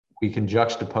we can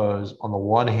juxtapose on the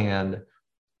one hand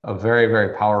a very,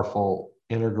 very powerful,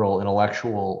 integral,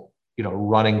 intellectual,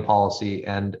 running policy,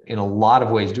 and in a lot of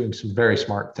ways doing some very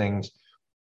smart things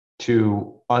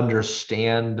to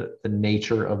understand the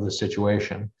nature of the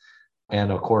situation,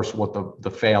 and of course what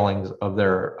the failings of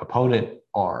their opponent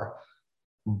are,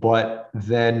 but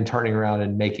then turning around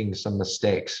and making some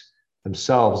mistakes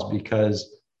themselves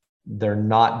because they're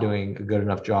not doing a good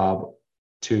enough job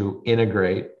to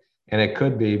integrate. And it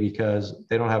could be because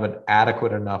they don't have an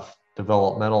adequate enough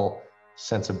developmental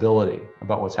sensibility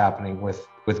about what's happening with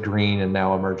green and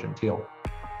now emergent teal.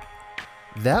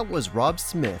 That was Rob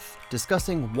Smith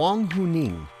discussing Wang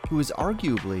Huning, who is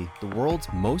arguably the world's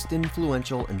most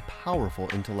influential and powerful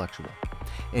intellectual.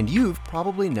 And you've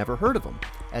probably never heard of him,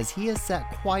 as he has sat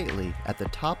quietly at the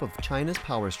top of China's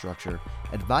power structure,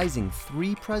 advising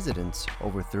 3 presidents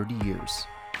over 30 years.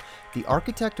 The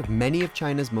architect of many of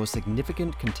China's most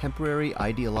significant contemporary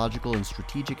ideological and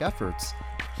strategic efforts,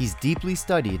 he's deeply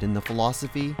studied in the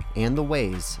philosophy and the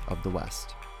ways of the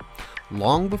West.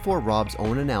 Long before Rob's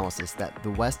own analysis that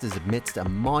the West is amidst a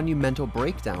monumental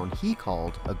breakdown he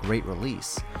called a great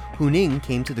release, Huning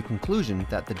came to the conclusion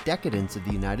that the decadence of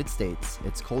the United States,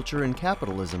 its culture and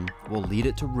capitalism, will lead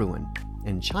it to ruin,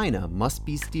 and China must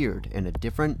be steered in a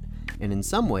different, and in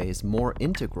some ways more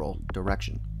integral,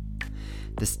 direction.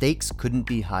 The stakes couldn't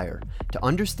be higher. To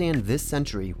understand this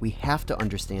century, we have to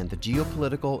understand the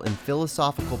geopolitical and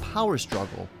philosophical power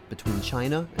struggle between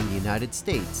China and the United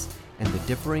States and the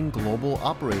differing global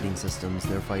operating systems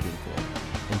they're fighting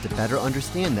for. And to better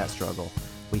understand that struggle,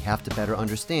 we have to better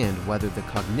understand whether the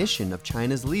cognition of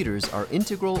China's leaders are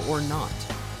integral or not.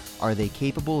 Are they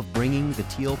capable of bringing the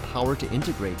teal power to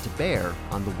integrate to bear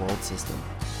on the world system?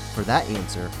 For that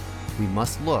answer, we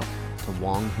must look to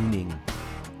Wang Huning.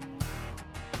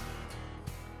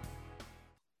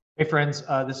 Hey friends,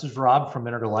 this is Rob from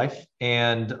Integral Life,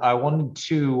 and I wanted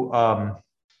to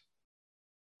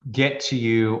get to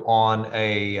you on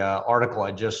a article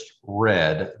I just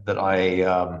read that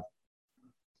I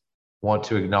want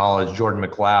to acknowledge. Jordan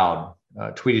McLeod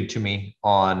tweeted to me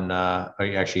on,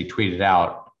 actually tweeted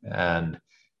out, and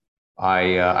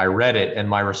I read it, and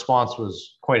my response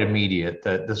was quite immediate,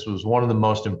 that this was one of the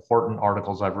most important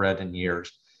articles I've read in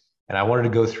years. And I wanted to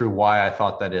go through why I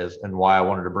thought that is and why I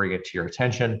wanted to bring it to your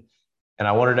attention. And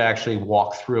I wanted to actually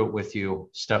walk through it with you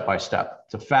step by step.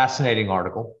 It's a fascinating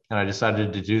article, and I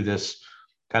decided to do this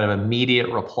kind of immediate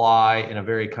reply in a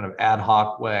very kind of ad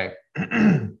hoc way.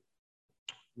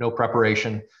 No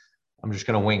preparation. I'm just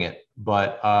going to wing it.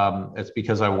 But it's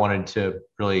because I wanted to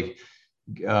really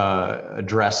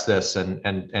address this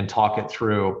and talk it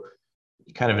through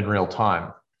kind of in real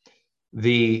time.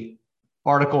 The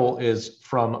article is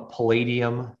from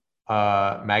Palladium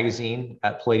magazine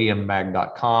at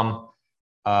palladiummag.com.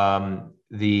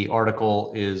 The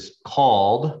article is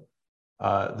called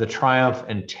The Triumph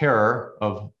and Terror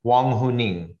of Wang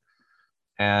Huning.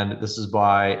 And this is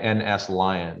by N.S.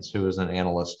 Lyons, who is an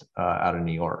analyst out of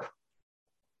New York.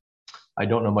 I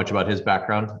don't know much about his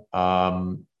background,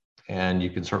 and you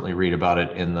can certainly read about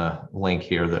it in the link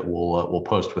here that we'll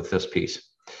post with this piece.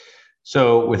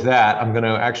 So with that, I'm going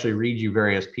to actually read you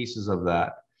various pieces of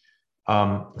that.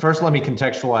 First, let me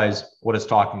contextualize what it's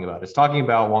talking about. It's talking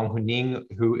about Wang Huning,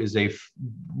 who is a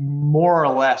more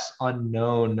or less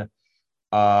unknown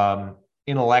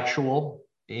intellectual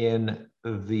at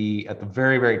the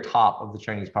very, very top of the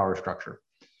Chinese power structure.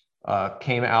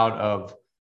 Came out of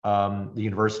the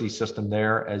university system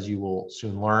there, as you will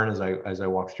soon learn as I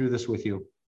walk through this with you,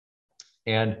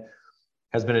 and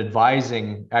has been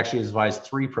advising, actually has advised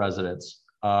 3 presidents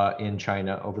in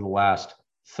China over the last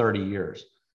 30 years.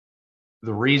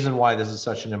 The reason why this is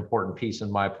such an important piece from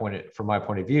my point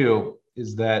of view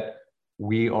is that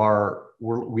we are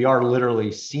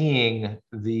literally seeing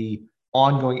the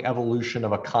ongoing evolution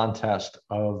of a contest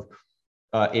of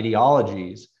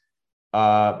ideologies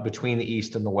between the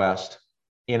East and the West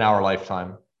in our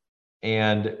lifetime.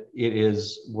 And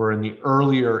we're in the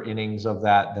earlier innings of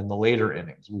that than the later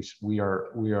innings. We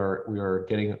are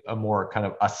getting a more kind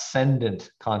of ascendant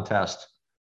contest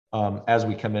as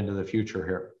we come into the future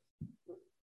here.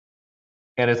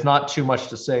 And it's not too much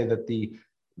to say that the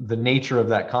nature of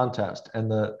that contest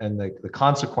and the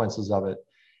consequences of it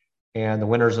and the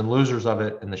winners and losers of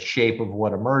it and the shape of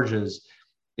what emerges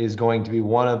is going to be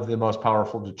one of the most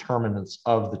powerful determinants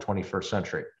of the 21st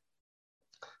century.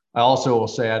 I also will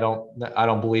say I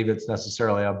don't believe it's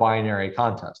necessarily a binary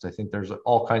contest. I think there's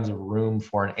all kinds of room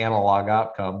for an analog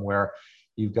outcome where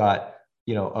you've got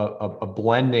a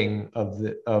blending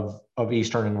of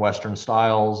Eastern and Western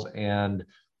styles and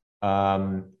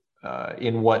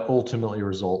in what ultimately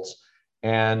results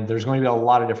And there's going to be a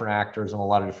lot of different actors and a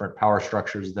lot of different power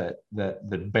structures that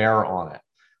bear on it,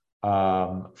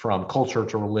 from culture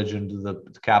to religion to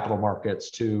the capital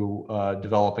markets to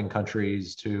developing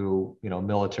countries to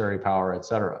military power, et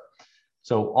cetera.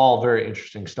 So all very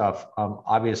interesting stuff.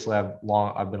 Obviously,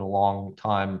 I've been a long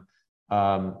time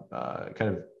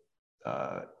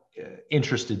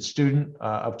interested student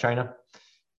of China,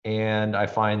 and I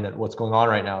find that what's going on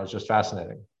right now is just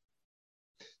fascinating.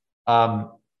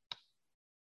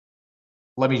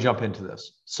 Let me jump into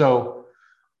this. So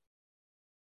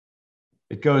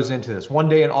it goes into this. One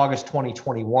day in August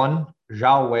 2021,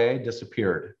 Zhao Wei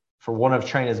disappeared. For one of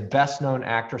China's best-known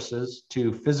actresses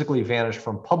to physically vanish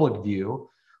from public view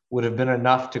would have been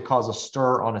enough to cause a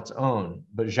stir on its own,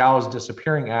 but Zhao's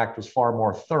disappearing act was far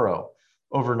more thorough.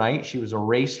 Overnight, she was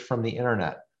erased from the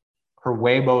internet. Her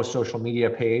Weibo social media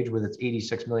page with its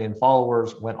 86 million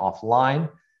followers went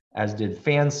offline, as did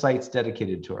fan sites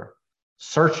dedicated to her.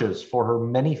 Searches for her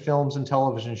many films and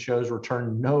television shows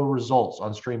returned no results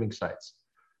on streaming sites.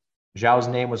 Zhao's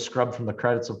name was scrubbed from the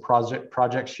credits of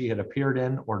projects she had appeared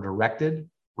in or directed,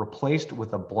 replaced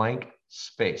with a blank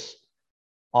space.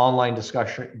 Online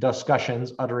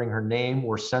discussions uttering her name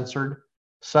were censored.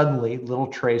 Suddenly, little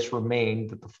trace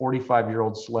remained that the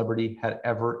 45-year-old celebrity had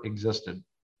ever existed.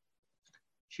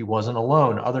 She wasn't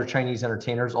alone. Other Chinese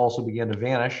entertainers also began to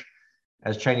vanish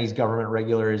as Chinese government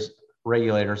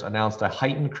regulators announced a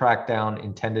heightened crackdown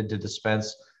intended to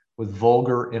dispense with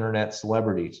vulgar internet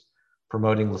celebrities,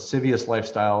 promoting lascivious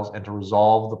lifestyles, and to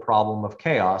resolve the problem of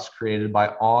chaos created by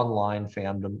online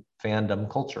fandom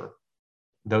culture.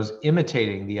 Those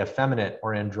imitating the effeminate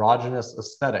or androgynous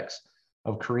aesthetics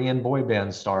of Korean boy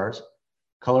band stars,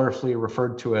 colorfully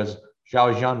referred to as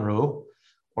Zhaojianru,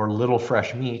 or little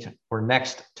fresh meat, were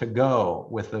next to go,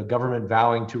 with the government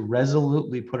vowing to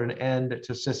resolutely put an end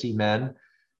to sissy men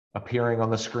appearing on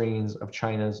the screens of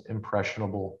China's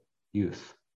impressionable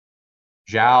youth.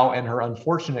 Zhao and her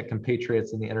unfortunate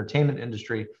compatriots in the entertainment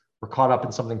industry were caught up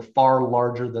in something far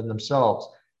larger than themselves,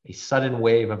 a sudden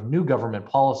wave of new government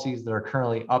policies that are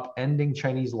currently upending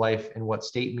Chinese life in what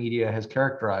state media has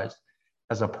characterized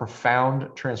as a profound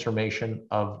transformation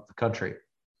of the country.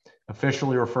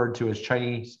 Officially referred to as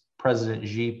Chinese President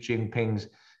Xi Jinping's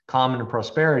Common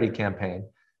Prosperity Campaign,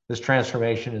 this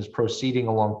transformation is proceeding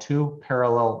along two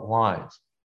parallel lines: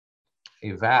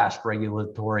 a vast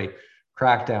regulatory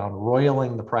crackdown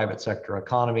roiling the private sector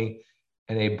economy,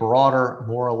 and a broader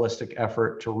moralistic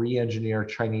effort to re-engineer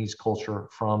Chinese culture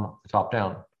from the top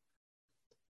down.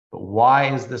 But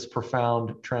why is this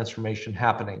profound transformation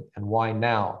happening, and why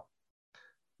now?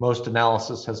 Most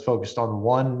analysis has focused on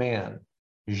one man,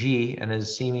 Xi, and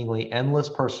his seemingly endless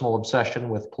personal obsession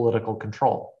with political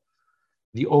control.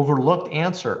 The overlooked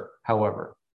answer,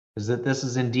 however, is that this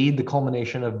is indeed the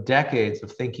culmination of decades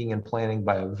of thinking and planning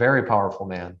by a very powerful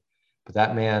man, but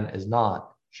that man is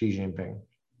not Xi Jinping.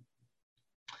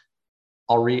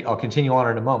 I'll continue on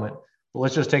in a moment, but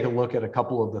let's just take a look at a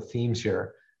couple of the themes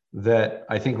here that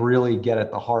I think really get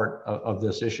at the heart of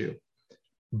this issue.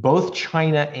 Both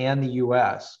China and the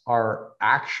US are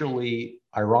actually,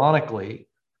 ironically,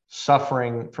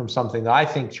 suffering from something that I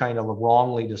think China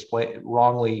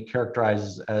wrongly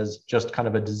characterizes as just kind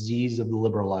of a disease of the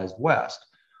liberalized West.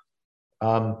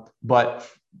 But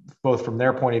both from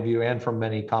their point of view and from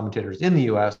many commentators in the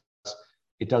US,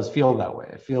 it does feel that way.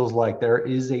 It feels like there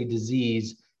is a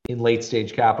disease in late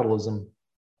stage capitalism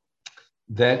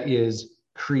that is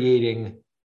creating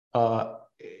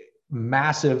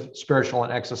massive spiritual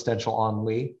and existential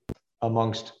ennui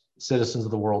amongst citizens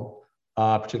of the world,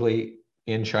 particularly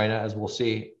in China, as we'll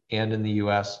see, and in the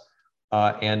US,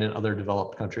 and in other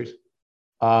developed countries.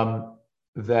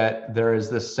 That there is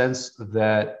this sense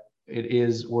that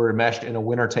we're enmeshed in a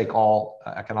winner-take-all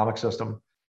economic system,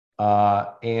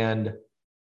 and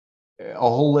a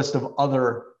whole list of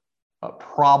other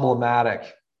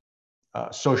problematic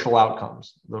social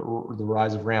outcomes: the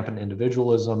rise of rampant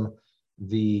individualism,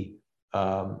 the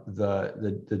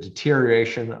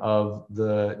deterioration of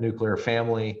the nuclear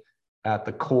family at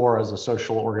the core as a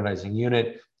social organizing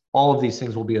unit. All of these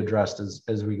things will be addressed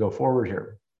as we go forward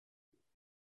here.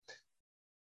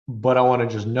 But I want to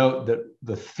just note that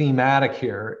the thematic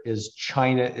here is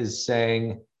China is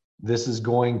saying this is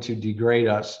going to degrade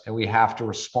us, and we have to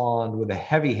respond with a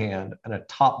heavy hand and a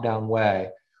top-down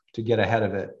way to get ahead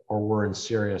of it, or we're in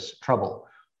serious trouble.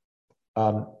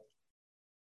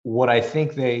 What I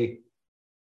think they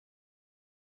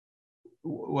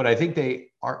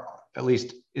are, at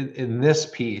least in this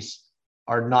piece,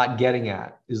 are not getting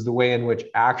at is the way in which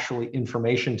actually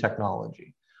information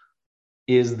technology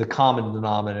is the common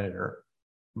denominator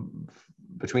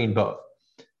between both.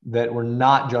 that we're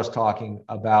not just talking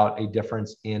about a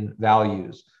difference in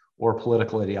values or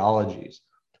political ideologies.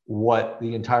 What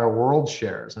the entire world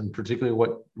shares, and particularly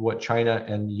what China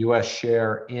and US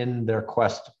share in their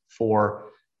quest for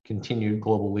continued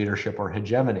global leadership or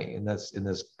hegemony in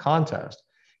this contest,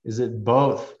 is that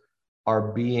both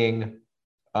are being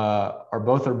kind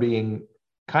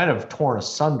of torn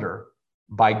asunder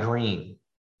by green,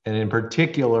 and in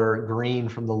particular green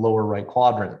from the lower right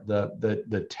quadrant,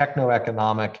 the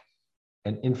techno-economic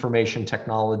and information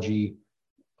technology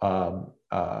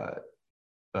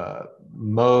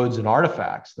modes and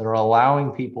artifacts that are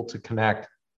allowing people to connect,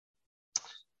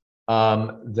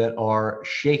 that are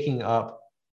shaking up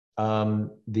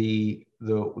the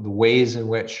ways in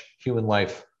which human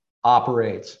life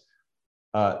operates,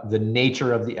 the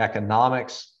nature of the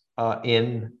economics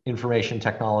in information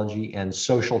technology and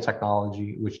social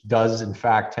technology, which does in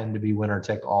fact tend to be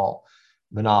winner-take-all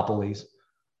monopolies,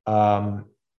 and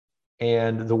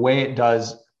the way it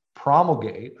does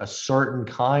promulgate a certain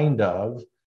kind of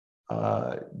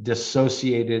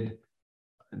dissociated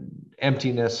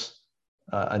emptiness,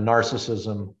 a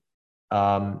narcissism,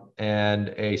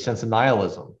 and a sense of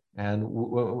nihilism. And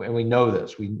we know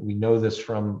this. We know this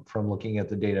from looking at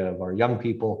the data of our young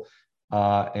people,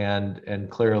 and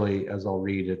clearly, as I'll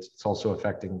read, it's also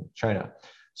affecting China.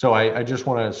 So I just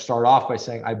want to start off by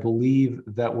saying I believe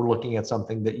that we're looking at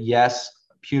something that, yes,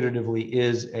 putatively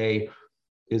is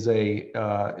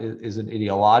an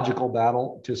ideological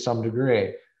battle to some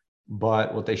degree,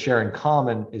 but what they share in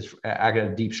common is, at a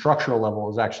deep structural level,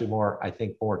 is actually more, I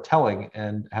think, more telling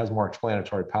and has more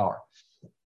explanatory power.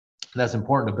 And that's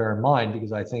important to bear in mind,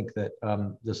 because I think that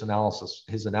his analysis,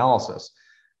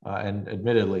 and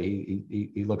admittedly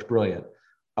he looks brilliant,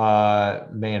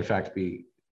 may in fact be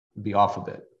off a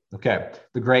bit. Okay,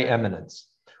 the gray eminence.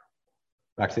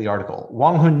 Back to the article.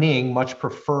 Wang Huning much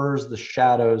prefers the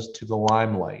shadows to the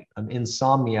limelight. An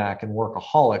insomniac and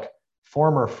workaholic,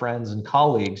 former friends and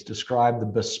colleagues describe the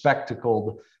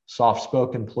bespectacled,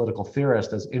 soft-spoken political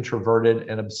theorist as introverted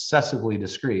and obsessively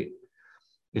discreet.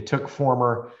 It took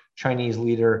former Chinese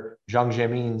leader Jiang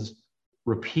Zemin's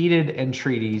repeated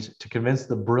entreaties to convince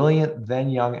the brilliant then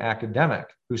young academic,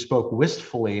 who spoke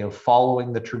wistfully of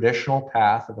following the traditional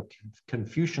path of a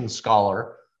Confucian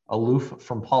scholar aloof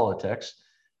from politics,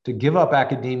 to give up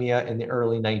academia in the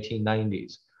early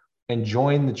 1990s and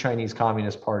join the Chinese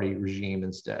Communist Party regime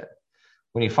instead.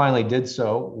 When he finally did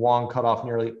so, Wang cut off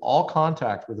nearly all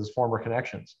contact with his former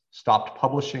connections, stopped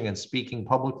publishing and speaking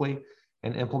publicly,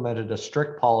 and implemented a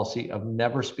strict policy of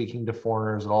never speaking to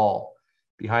foreigners at all.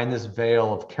 Behind this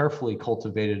veil of carefully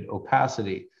cultivated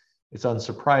opacity, it's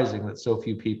unsurprising that so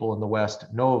few people in the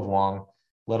West know of Wang,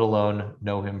 let alone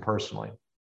know him personally.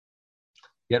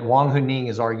 Yet Wang Huning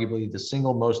is arguably the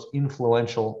single most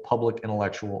influential public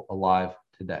intellectual alive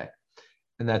today.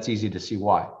 And that's easy to see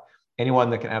why. Anyone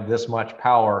that can have this much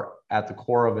power at the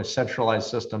core of a centralized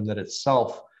system that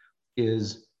itself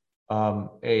is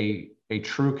a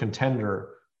true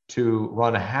contender to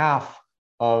run half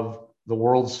of the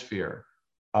world sphere,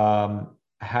 could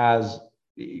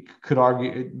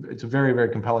argue, it's a very, very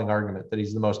compelling argument that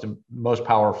he's the most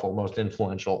powerful, most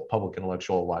influential public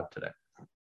intellectual alive today.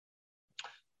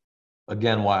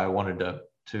 Again, why I wanted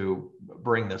to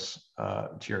bring this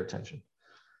to your attention.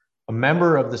 A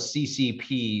member of the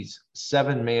CCP's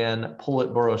 7-man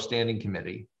Politburo Standing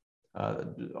Committee,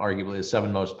 arguably the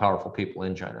 7 most powerful people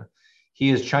in China, he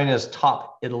is China's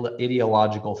top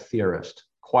ideological theorist,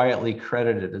 quietly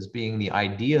credited as being the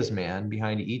ideas man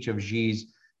behind each of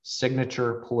Xi's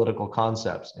signature political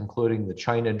concepts, including the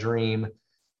China Dream,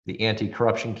 the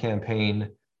anti-corruption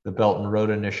campaign, the Belt and Road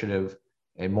Initiative,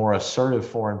 a more assertive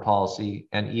foreign policy,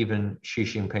 and even Xi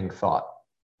Jinping thought.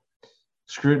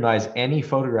 Scrutinize any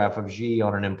photograph of Xi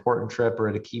on an important trip or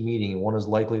at a key meeting, and one is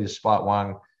likely to spot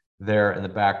Wang there in the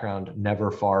background,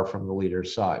 never far from the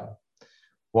leader's side.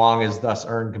 Wang has thus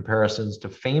earned comparisons to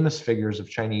famous figures of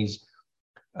Chinese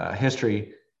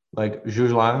history like Zhu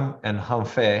Zhuang and Han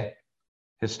Fei.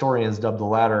 Historians dubbed the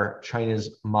latter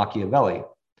China's Machiavelli,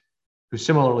 who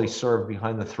similarly served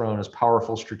behind the throne as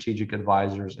powerful strategic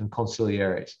advisors and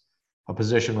consiglieres, a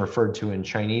position referred to in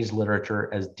Chinese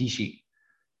literature as Dishi,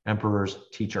 emperor's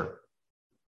teacher.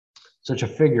 Such a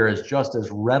figure is just as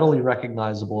readily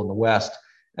recognizable in the West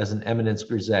as an eminence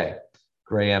grisée,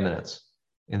 gray eminence,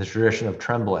 in the tradition of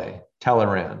Tremblay,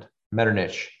 Talleyrand,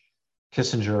 Metternich,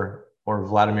 Kissinger, or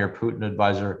Vladimir Putin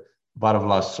advisor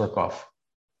Vyacheslav Surkov.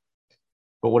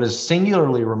 But what is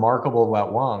singularly remarkable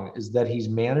about Wang is that he's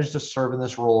managed to serve in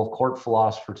this role of court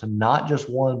philosopher to not just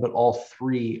one, but all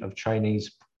 3 of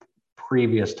Chinese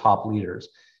previous top leaders,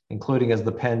 including as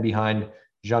the pen behind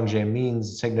Jiang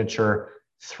Zemin's signature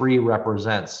three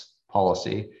represents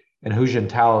policy, and Hu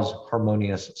Jintao's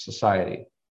harmonious society.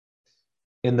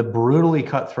 In the brutally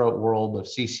cutthroat world of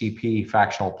CCP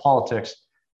factional politics,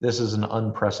 this is an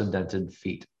unprecedented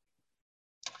feat.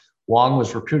 Wang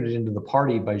was recruited into the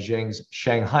party by Jiang's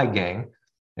Shanghai Gang,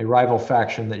 a rival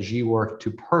faction that Xi worked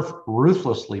to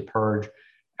ruthlessly purge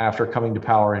after coming to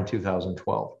power in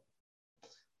 2012.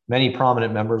 Many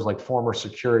prominent members, like former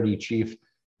security chief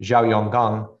Zhao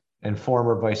Yonggang and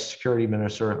former vice security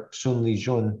minister Sun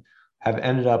Lijun, have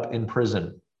ended up in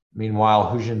prison. Meanwhile,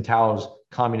 Hu Jintao's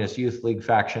Communist Youth League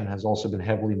faction has also been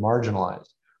heavily marginalized,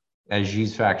 as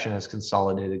Xi's faction has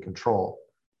consolidated control.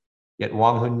 Yet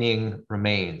Wang Huning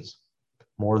remains.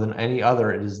 More than any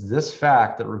other, it is this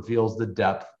fact that reveals the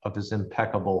depth of his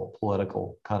impeccable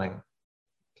political cunning.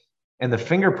 And the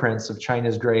fingerprints of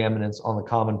China's gray eminence on the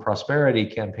Common Prosperity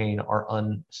campaign are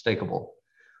unmistakable.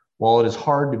 While it is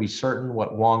hard to be certain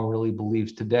what Wang really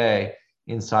believes today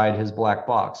inside his black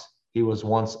box, he was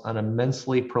once an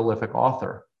immensely prolific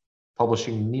author,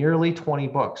 publishing nearly 20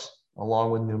 books,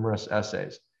 along with numerous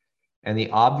essays. And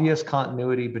the obvious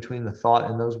continuity between the thought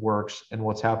in those works and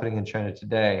what's happening in China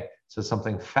today says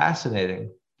something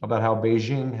fascinating about how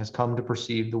Beijing has come to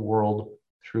perceive the world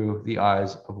through the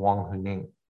eyes of Wang Huning.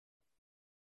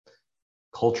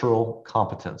 Cultural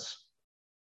competence.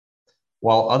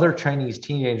 While other Chinese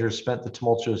teenagers spent the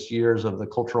tumultuous years of the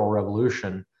Cultural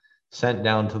Revolution sent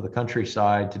down to the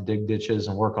countryside to dig ditches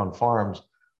and work on farms,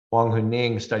 Wang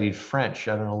Huning studied French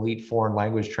at an elite foreign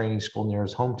language training school near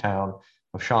his hometown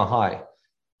of Shanghai,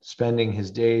 spending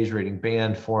his days reading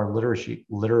banned foreign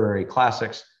literary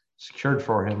classics secured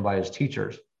for him by his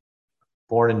teachers.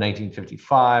 Born in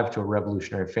 1955 to a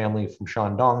revolutionary family from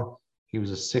Shandong, he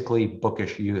was a sickly,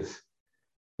 bookish youth.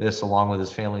 This, along with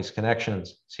his family's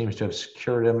connections, seems to have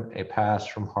secured him a pass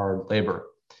from hard labor.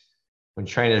 When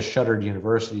China's shuttered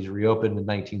universities reopened in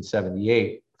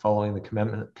 1978, following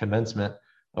the commencement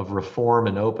of reform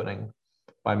and opening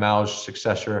by Mao's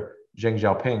successor, Deng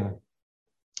Xiaoping,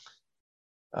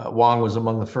 Wang was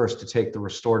among the first to take the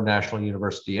restored National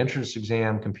University entrance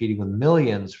exam, competing with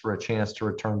millions for a chance to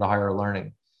return to higher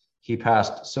learning. He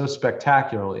passed so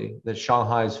spectacularly that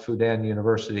Shanghai's Fudan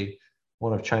University,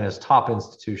 one of China's top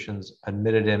institutions,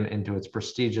 admitted him into its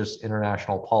prestigious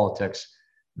international politics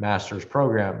master's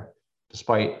program,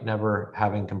 despite never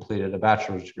having completed a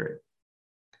bachelor's degree.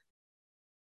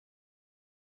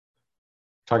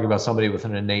 Talking about somebody with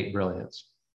an innate brilliance,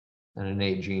 an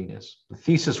innate genius. The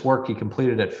thesis work he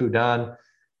completed at Fudan,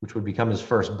 which would become his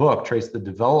first book, traced the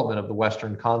development of the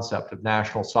Western concept of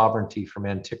national sovereignty from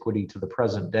antiquity to the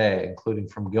present day, including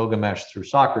from Gilgamesh through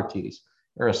Socrates,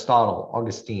 Aristotle,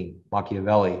 Augustine,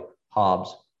 Machiavelli,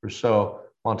 Hobbes, Rousseau,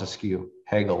 Montesquieu,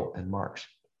 Hegel, and Marx,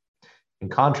 and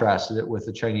contrasted it with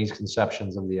the Chinese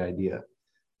conceptions of the idea.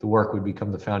 The work would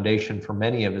become the foundation for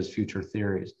many of his future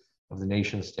theories of the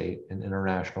nation state and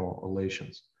international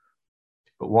relations.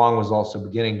 But Wang was also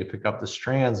beginning to pick up the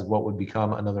strands of what would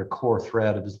become another core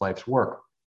thread of his life's work: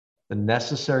 the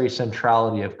necessary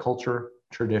centrality of culture,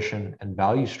 tradition, and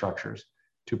value structures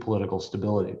to political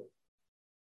stability.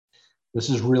 This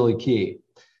is really key.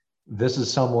 This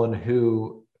is someone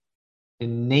who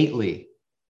innately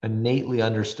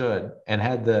understood and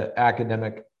had the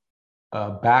academic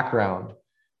background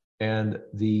and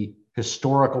the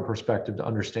historical perspective to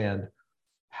understand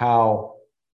how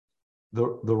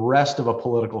the rest of a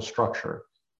political structure,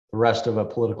 the rest of a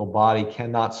political body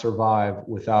cannot survive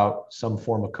without some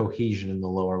form of cohesion in the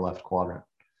lower left quadrant.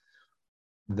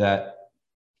 That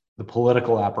the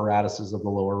political apparatuses of the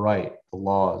lower right, the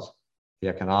laws, the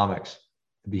economics,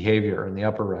 the behavior in the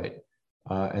upper right,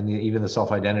 and even the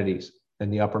self-identities in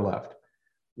the upper left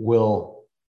will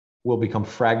become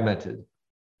fragmented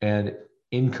and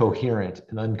incoherent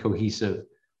and uncohesive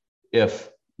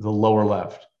if the lower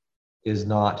left does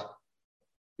not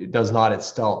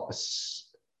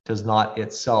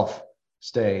itself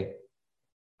stay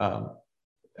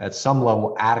at some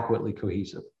level adequately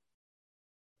cohesive.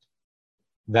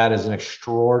 That is an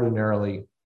extraordinarily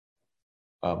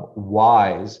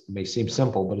wise, it may seem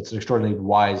simple, but it's an extraordinarily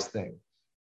wise thing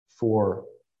for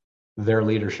their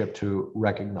leadership to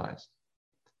recognize.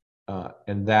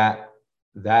 And that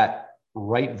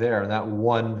right there, that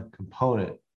one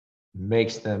component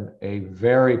makes them a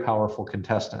very powerful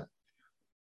contestant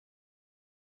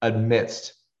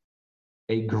amidst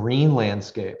a green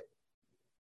landscape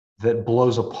that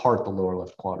blows apart the lower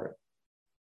left quadrant.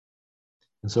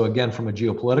 And so again, from a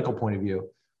geopolitical point of view,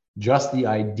 just the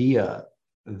idea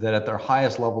that at their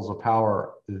highest levels of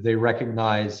power, they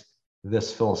recognize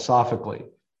this philosophically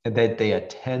and that they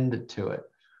attend to it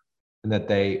and that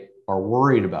they are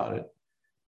worried about it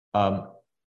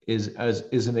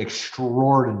is an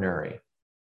extraordinary,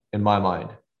 in my mind,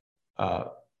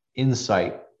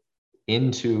 insight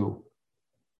into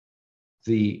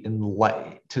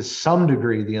to some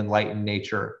degree, the enlightened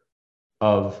nature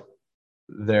of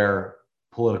their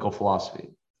political philosophy.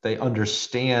 They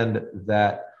understand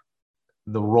that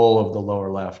the role of the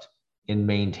lower left in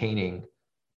maintaining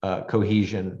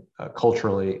cohesion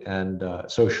culturally and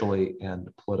socially and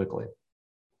politically.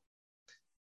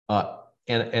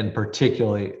 And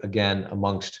particularly, again,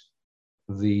 amongst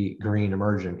the green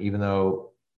emergent, even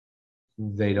though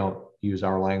they don't use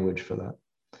our language for that.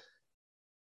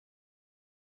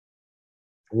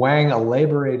 Wang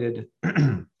elaborated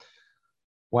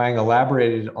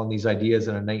on these ideas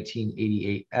in a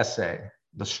 1988 essay,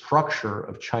 The Structure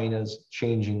of China's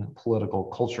Changing Political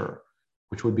Culture,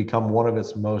 which would become one of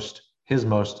his most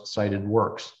cited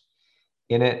works.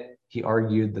 In it, he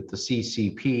argued that the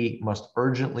CCP must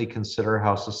urgently consider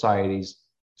how society's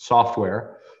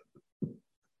software,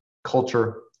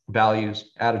 culture,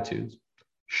 values, attitudes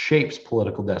shapes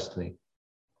political destiny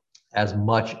as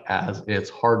much as its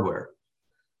hardware,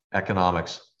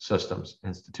 economics, systems,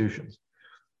 institutions.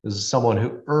 This is someone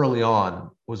who early on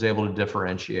was able to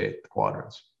differentiate the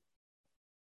quadrants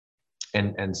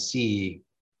and see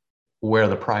where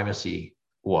the primacy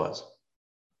was.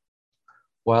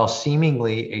 While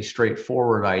seemingly a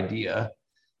straightforward idea,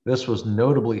 this was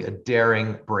notably a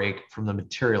daring break from the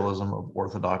materialism of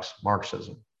orthodox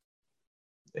Marxism.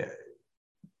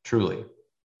 Truly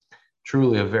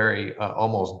a very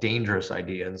almost dangerous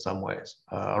idea in some ways,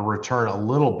 a return a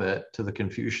little bit to the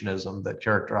Confucianism that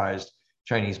characterized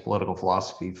Chinese political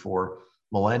philosophy for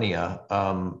millennia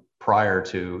prior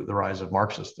to the rise of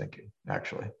Marxist thinking,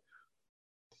 actually.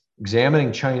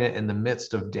 Examining China in the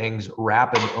midst of Deng's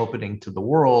rapid opening to the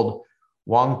world,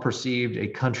 Wang perceived a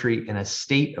country in a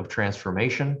state of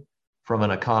transformation from an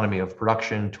economy of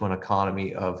production to an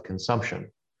economy of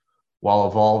consumption, while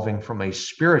evolving from a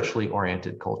spiritually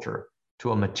oriented culture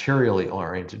to a materially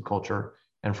oriented culture,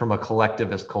 and from a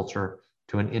collectivist culture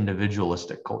to an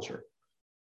individualistic culture.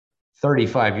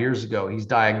 35 years ago, he's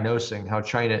diagnosing how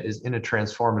China is in a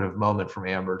transformative moment from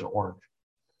amber to orange.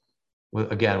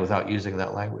 Again, without using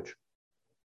that language.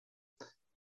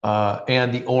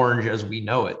 And the orange as we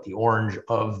know it, the orange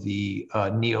of the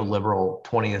neoliberal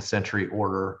 20th century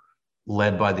order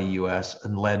led by the US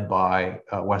and led by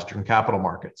Western capital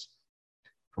markets,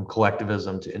 from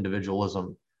collectivism to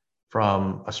individualism,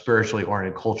 from a spiritually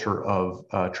oriented culture of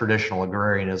traditional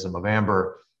agrarianism of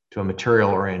amber to a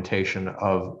material orientation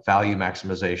of value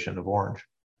maximization of orange,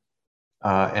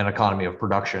 an economy of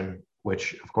production,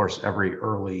 which of course every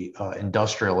early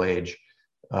industrial age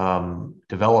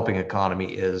developing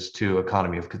economy is, to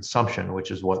economy of consumption,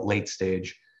 which is what late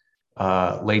stage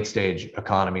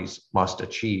economies must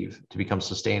achieve to become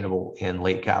sustainable in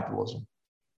late capitalism.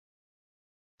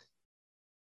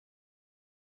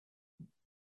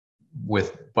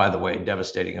 With, by the way,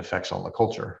 devastating effects on the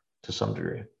culture to some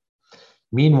degree.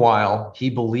 Meanwhile, he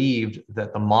believed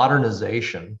that the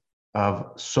modernization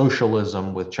of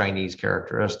socialism with Chinese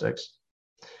characteristics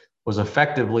was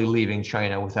effectively leaving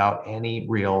China without any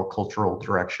real cultural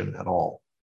direction at all.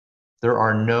 There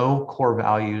are no core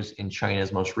values in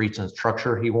China's most recent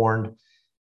structure, he warned.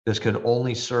 This could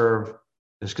serve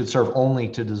only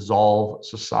to dissolve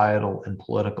societal and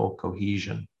political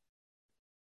cohesion.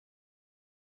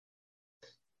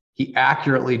 He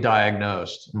accurately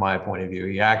diagnosed, in my point of view,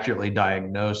 he accurately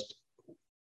diagnosed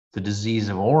the disease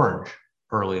of orange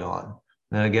early on.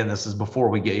 And again, this is before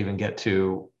we even get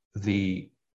to the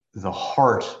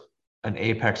heart and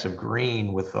apex of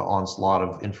green with the onslaught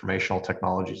of informational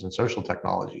technologies and social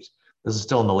technologies. This is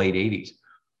still in the late 80s.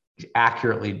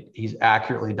 He's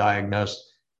accurately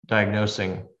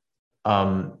diagnosing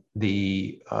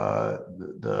the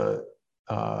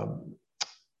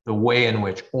way in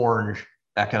which orange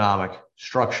economic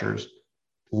structures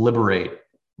liberate,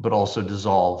 but also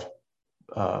dissolve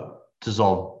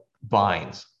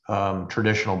binds,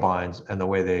 traditional binds, and the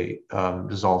way they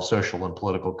dissolve social and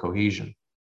political cohesion.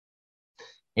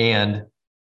 And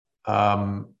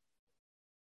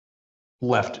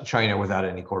left China without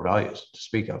any core values to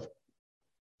speak of.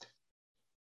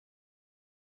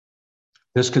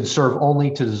 This could serve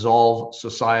only to dissolve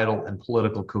societal and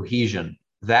political cohesion.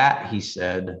 That, he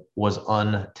said, was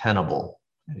untenable.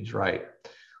 And he's right.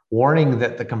 Warning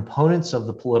that the components of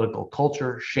the political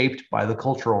culture shaped by the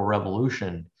Cultural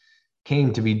Revolution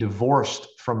came to be divorced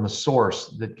from the source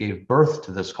that gave birth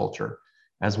to this culture,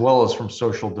 as well as from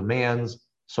social demands,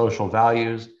 social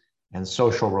values, and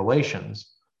social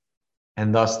relations.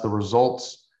 And thus the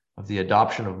results of the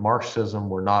adoption of Marxism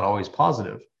were not always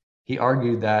positive. He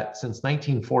argued that since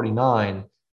 1949,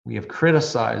 We have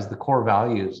criticized the core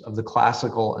values of the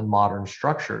classical and modern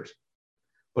structures,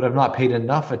 but have not paid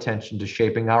enough attention to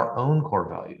shaping our own core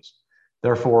values.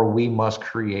 Therefore, we must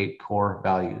create core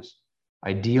values.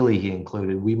 Ideally, he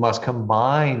included, we must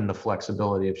combine the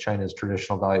flexibility of China's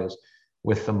traditional values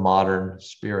with the modern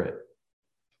spirit,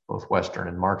 both Western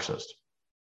and Marxist.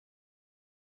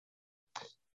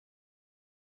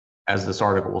 As this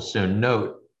article will soon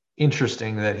note,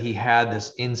 interesting that he had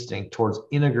this instinct towards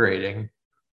integrating,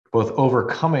 both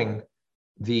overcoming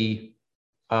the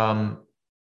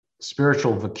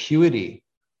spiritual vacuity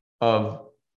of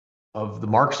the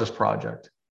Marxist project,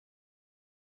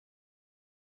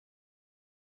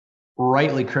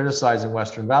 rightly criticizing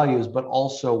Western values, but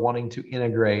also wanting to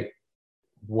integrate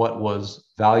what was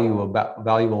valuable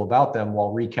about them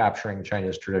while recapturing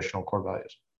China's traditional core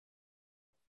values.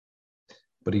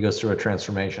 But he goes through a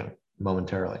transformation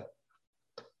momentarily.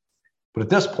 But at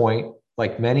this point,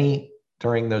 like many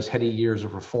during those heady years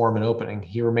of reform and opening,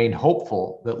 he remained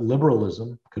hopeful that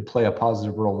liberalism could play a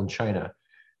positive role in China,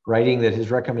 writing that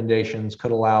his recommendations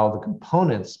could allow the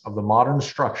components of the modern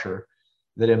structure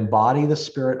that embody the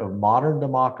spirit of modern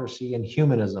democracy and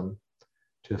humanism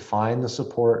to find the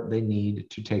support they need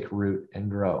to take root and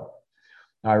grow.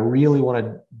 Now, I really want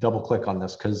to double click on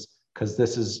this because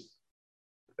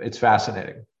it's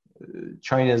fascinating.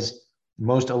 China's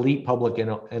most elite public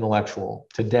intellectual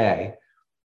today,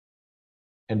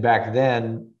 and back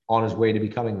then on his way to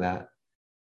becoming that,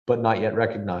 but not yet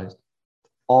recognized,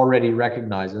 already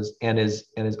recognizes and is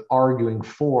arguing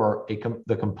for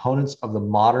the components of the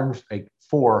modern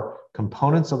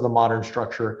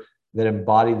structure that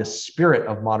embody the spirit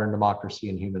of modern democracy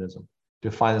and humanism to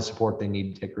find the support they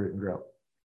need to take root and grow.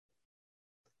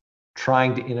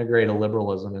 Trying to integrate a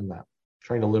liberalism in that,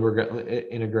 trying to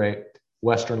integrate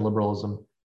Western liberalism,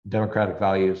 democratic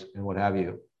values, and what have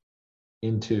you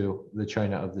into the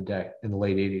China of the day in the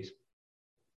late 80s.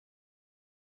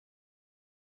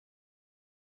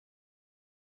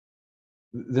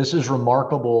 This is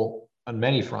remarkable on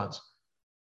many fronts,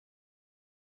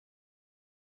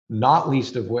 not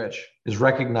least of which is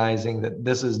recognizing that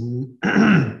this is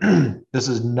this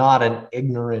is not an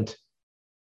ignorant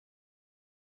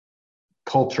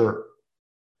culture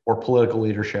or political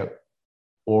leadership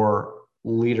or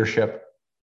leadership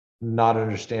not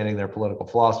understanding their political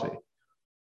philosophy.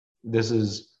 This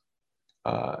is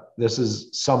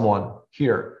someone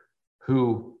here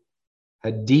who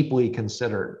had deeply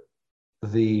considered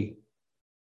the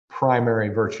primary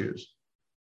virtues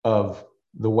of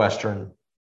the Western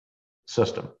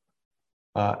system,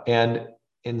 and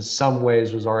in some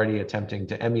ways was already attempting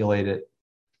to emulate it,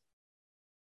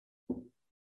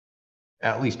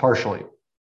 at least partially.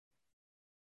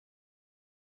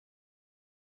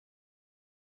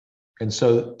 And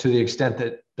so to the extent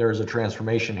that there is a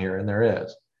transformation here, and there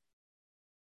is,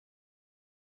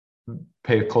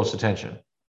 pay close attention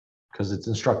because it's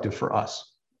instructive for us.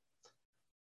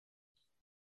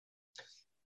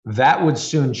 That would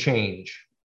soon change.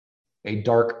 A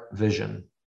dark vision.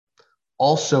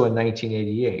 Also in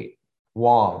 1988,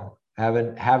 Wang,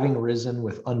 having risen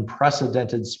with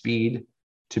unprecedented speed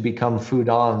to become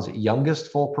Fudan's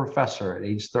youngest full professor at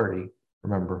age 30,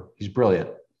 remember, he's brilliant,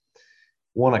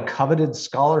 won a coveted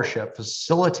scholarship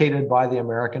facilitated by the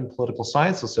American Political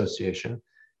Science Association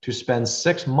to spend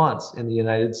 6 months in the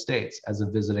United States as a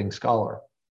visiting scholar.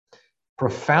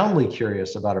 Profoundly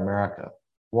curious about America,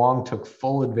 Wang took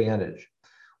full advantage,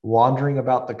 wandering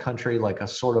about the country like a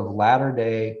sort of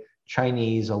latter-day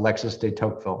Chinese Alexis de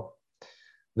Tocqueville,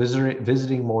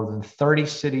 visiting more than 30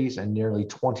 cities and nearly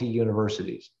 20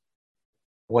 universities.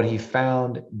 What he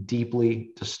found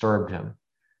deeply disturbed him,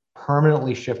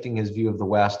 permanently shifting his view of the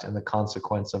West and the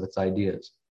consequence of its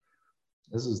ideas.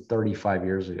 This is 35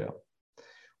 years ago.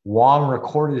 Wang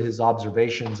recorded his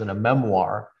observations in a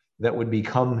memoir that would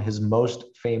become his most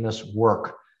famous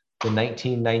work, the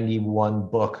 1991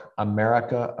 book,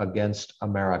 America Against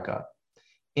America.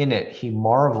 In it, he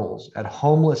marvels at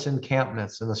homeless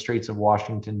encampments in the streets of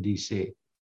Washington, D.C.,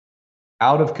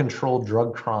 out of control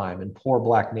drug crime in poor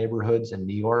Black neighborhoods in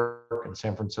New York and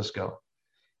San Francisco,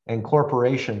 and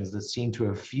corporations that seem to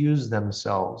have fused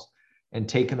themselves and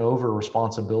taken over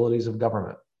responsibilities of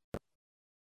government.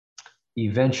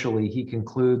 Eventually, he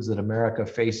concludes that America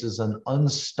faces an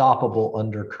unstoppable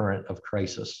undercurrent of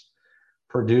crisis,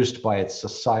 produced by its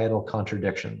societal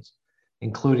contradictions,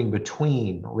 including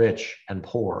between rich and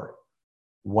poor,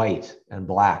 white and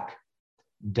Black,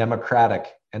 democratic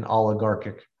and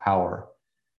oligarchic power,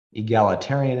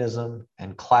 egalitarianism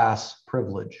and class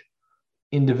privilege,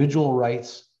 individual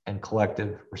rights and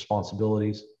collective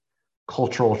responsibilities,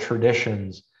 cultural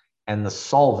traditions, and the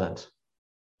solvent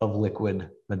of liquid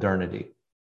modernity.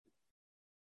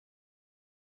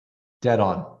 Dead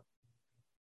on.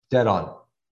 Dead on.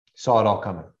 Saw it all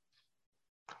coming.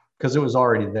 Because it was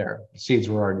already there. The seeds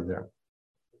were already there.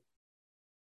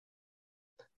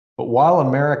 But while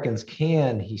Americans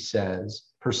can, he says,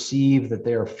 perceive that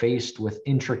they are faced with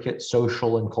intricate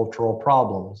social and cultural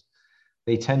problems,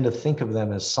 they tend to think of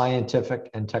them as scientific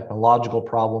and technological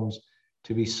problems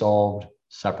to be solved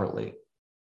separately.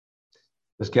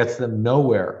 This gets them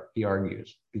nowhere, he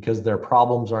argues, because their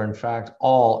problems are in fact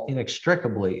all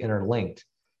inextricably interlinked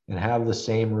and have the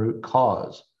same root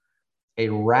cause, a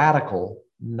radical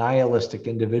nihilistic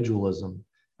individualism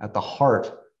at the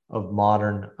heart of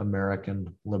modern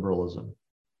American liberalism.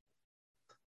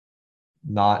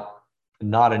 Not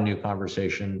a new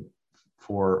conversation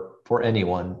for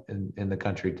anyone in the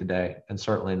country today, and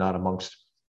certainly not amongst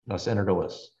us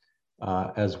integralists,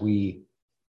 as we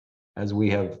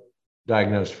have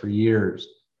diagnosed for years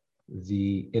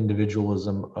the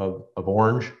individualism of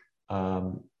Orange,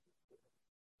 and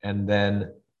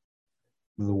then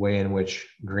the way in which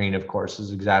Green, of course,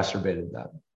 has exacerbated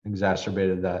that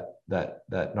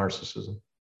narcissism.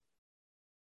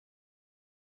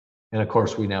 And of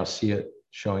course, we now see it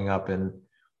showing up in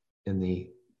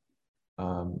the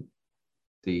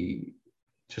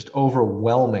just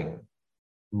overwhelming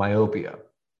myopia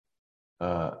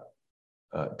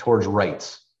towards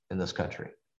rights in this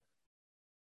country.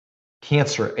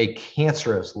 A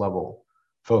cancerous level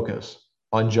focus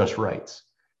on just rights,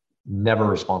 never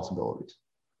responsibilities.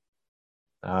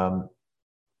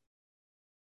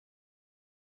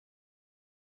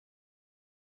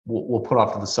 We'll put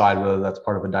off to the side whether that's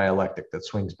part of a dialectic that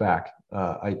swings back.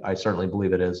 I certainly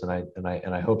believe it is, and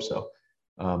I hope so.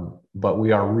 But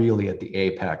we are really at the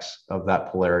apex of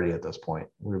that polarity at this point.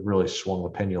 We've really swung the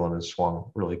pendulum and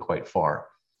swung really quite far,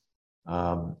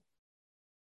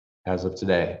 as of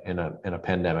today in a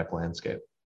pandemic landscape.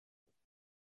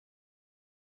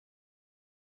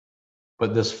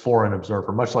 But this foreign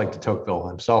observer, much like de Tocqueville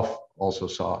himself also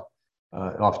saw,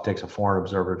 it often takes a foreign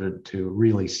observer to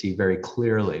really see very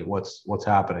clearly what's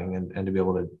happening and to be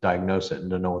able to diagnose it and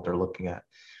to know what they're looking at.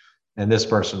 And this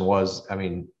person was,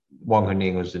 Wang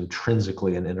Huning was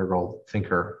intrinsically an integral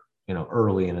thinker,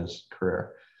 early in his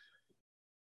career.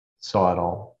 Saw it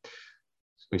all.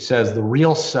 So he says the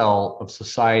real cell of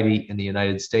society in the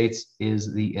United States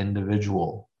is the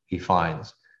individual, he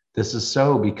finds. This is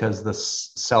so because the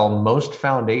cell most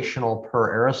foundational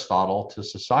per Aristotle to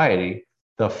society,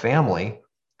 the family,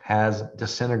 has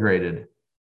disintegrated.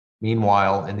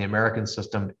 Meanwhile, in the American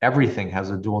system, everything has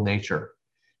a dual nature,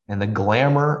 and the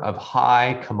glamour of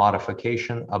high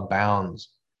commodification abounds.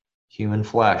 Human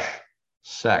flesh,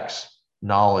 sex,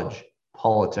 knowledge,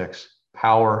 politics,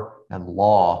 power, and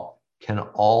law can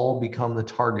all become the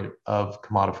target of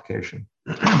commodification.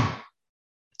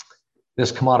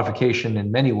 This commodification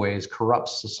in many ways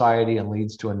corrupts society and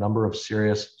leads to a number of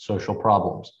serious social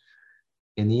problems.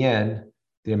 In the end,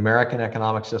 the American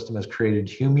economic system has created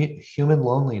human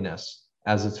loneliness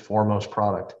as its foremost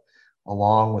product,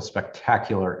 along with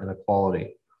spectacular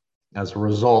inequality. As a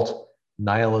result,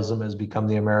 nihilism has become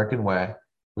the American way,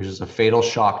 which is a fatal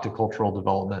shock to cultural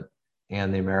development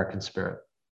and the American spirit.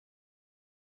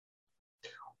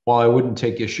 While I wouldn't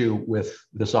take issue with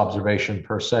this observation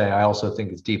per se, I also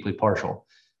think it's deeply partial.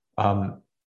 The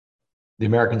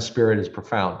American spirit is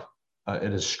profound.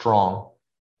 It is strong.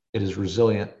 It is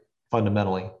resilient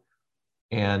fundamentally.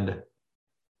 And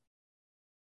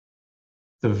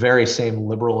the very same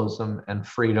liberalism and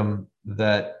freedom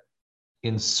that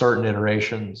in certain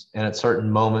iterations and at certain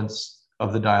moments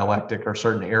of the dialectic or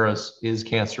certain eras is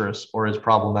cancerous or is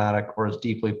problematic or is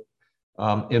deeply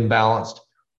imbalanced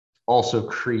also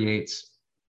creates,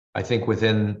 I think,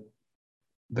 within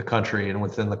the country and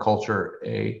within the culture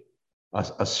a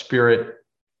spirit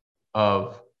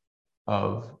of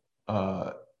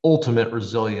ultimate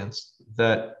resilience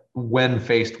that, when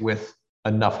faced with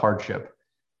enough hardship,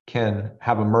 can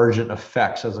have emergent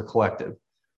effects as a collective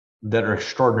that are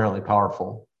extraordinarily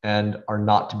powerful and are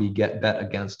not to be bet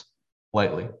against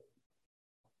lightly.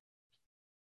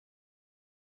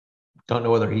 Don't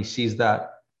know whether he sees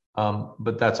that,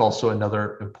 but that's also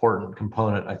another important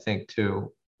component, I think,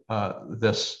 to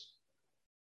this,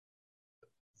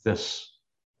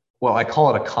 well, I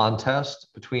call it a contest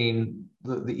between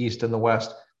the East and the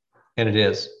West, and it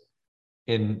is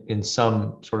in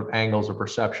some sort of angles of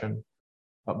perception.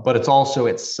 But it's also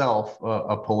itself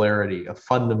a polarity, a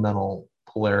fundamental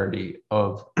polarity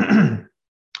of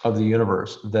of the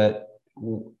universe that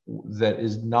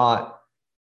is not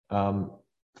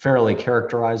fairly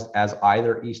characterized as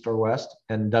either East or West,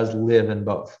 and does live in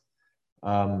both.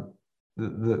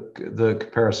 the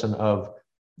comparison of,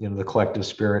 the collective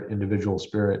spirit, individual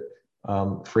spirit,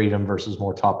 freedom versus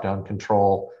more top-down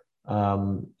control,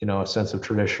 a sense of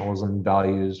traditionalism,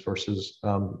 values versus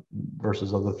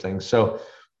other things. So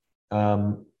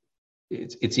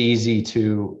it's easy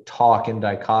to talk in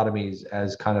dichotomies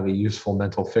as kind of a useful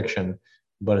mental fiction,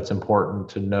 but it's important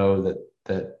to know that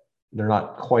they're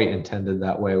not quite intended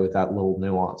that way with that little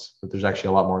nuance, that there's actually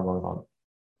a lot more going on.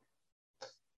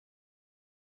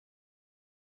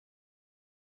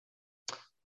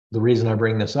 The reason I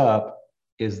bring this up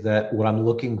is that what I'm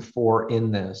looking for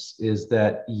in this is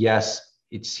that, yes,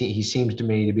 he seems to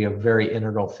me to be a very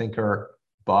integral thinker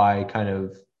by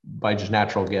just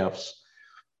natural gifts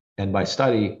and by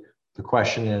study. The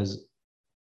question is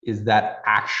that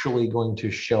actually going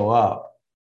to show up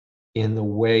in the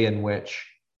way in which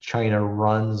China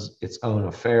runs its own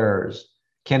affairs?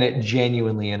 Can it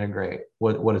genuinely integrate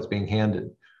what it's being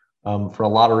handed? For a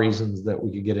lot of reasons that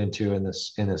we could get into in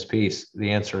this piece,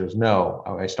 the answer is no.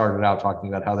 I started out talking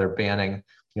about how they're banning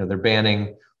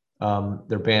the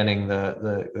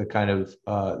kind of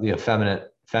the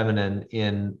effeminate feminine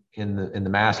in the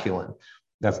masculine.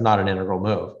 That's not an integral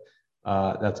move.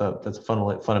 That's a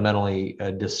fundamentally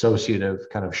a dissociative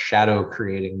kind of shadow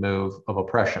creating move of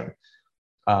oppression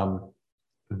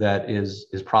that is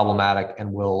problematic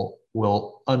and will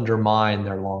undermine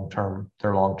their long-term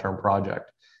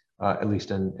project. At least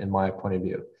in my point of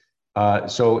view.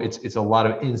 So it's a lot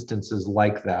of instances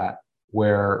like that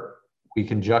where we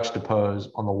can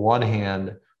juxtapose, on the one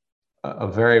hand, a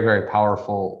very, very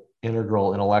powerful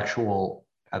integral intellectual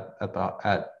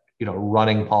at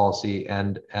running policy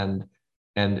and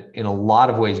in a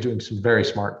lot of ways doing some very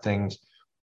smart things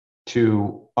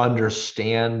to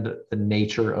understand the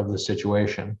nature of the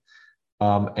situation,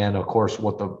 and of course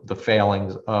what the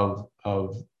failings of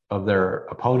their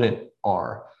opponent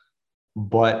are,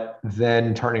 but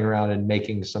then turning around and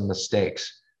making some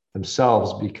mistakes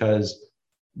themselves because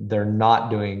they're not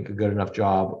doing a good enough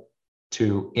job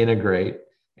to integrate.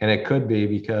 And it could be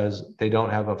because they don't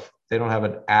have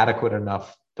an adequate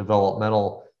enough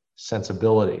developmental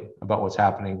sensibility about what's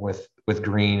happening with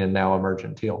green and now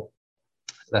emergent teal.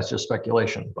 That's just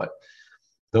speculation, but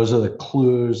those are the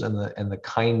clues and the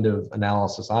kind of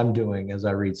analysis I'm doing as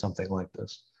I read something like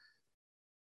this.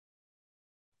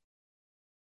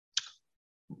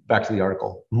 Back to the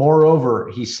article. Moreover,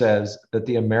 he says that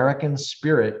the American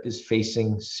spirit is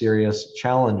facing serious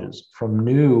challenges from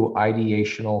new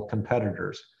ideational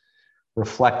competitors.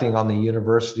 Reflecting on the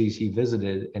universities he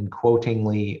visited and quoted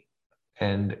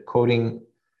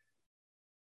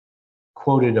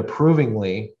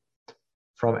approvingly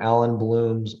from Alan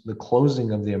Bloom's The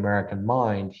Closing of the American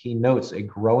Mind, he notes a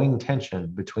growing tension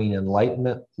between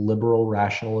Enlightenment liberal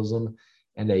rationalism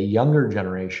and a younger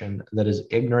generation that is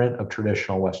ignorant of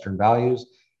traditional Western values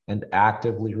and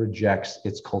actively rejects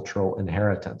its cultural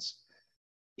inheritance.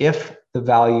 If the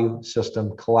value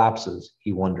system collapses,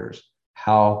 he wonders,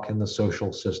 how can the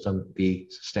social system be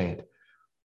sustained?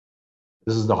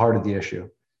 This is the heart of the issue.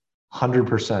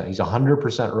 100%. He's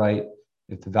 100% right.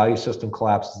 If the value system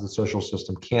collapses, the social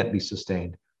system can't be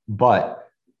sustained. But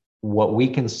what we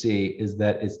can see is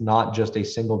that it's not just a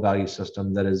single value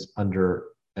system that is under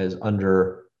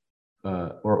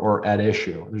or at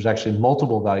issue. There's actually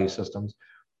multiple value systems,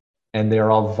 and they're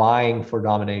all vying for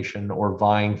domination or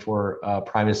vying for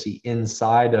primacy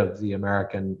inside of the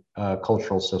American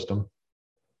cultural system.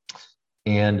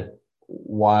 And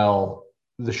while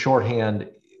the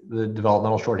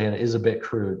developmental shorthand is a bit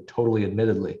crude, totally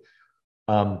admittedly,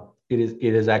 it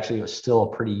is actually still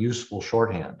a pretty useful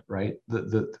shorthand, right?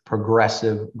 The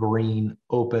progressive, green,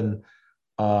 open,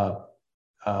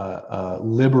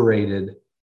 liberated,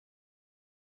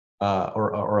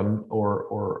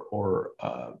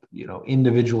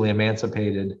 individually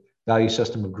emancipated value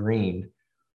system of green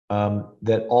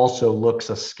that also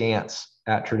looks askance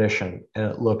at tradition, and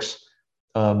it looks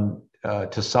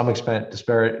to some extent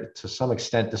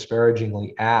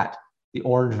disparagingly at the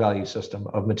orange value system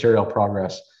of material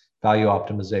progress, value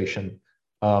optimization,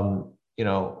 flow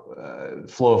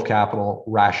of capital,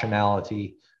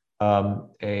 rationality, a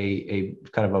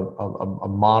kind of a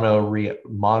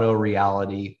mono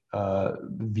reality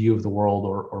view of the world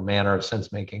or manner of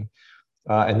sense making,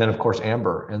 and then of course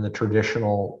amber and the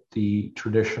traditional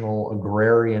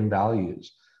agrarian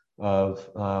values of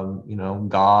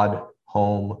God,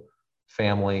 home,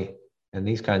 family, and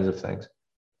these kinds of things.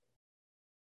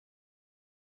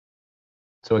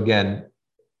 So again,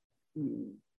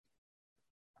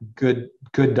 good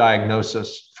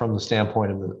diagnosis from the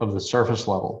standpoint of the surface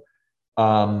level.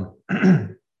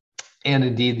 And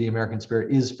indeed, the American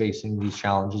spirit is facing these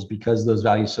challenges because those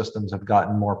value systems have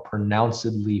gotten more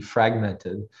pronouncedly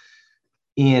fragmented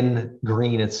in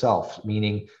green itself,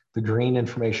 meaning the green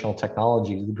informational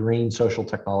technologies, the green social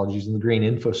technologies, and the green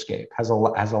infoscape has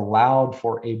allowed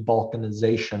for a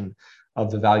balkanization of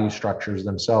the value structures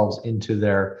themselves into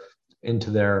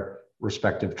their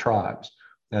respective tribes.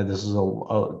 Now, this is a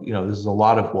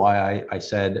lot of why I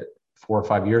said 4 or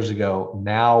 5 years ago,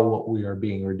 now what we are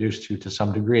being reduced to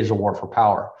some degree is a war for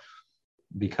power.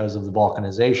 Because of the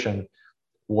balkanization,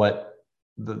 what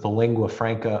the lingua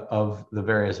franca of the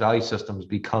various value systems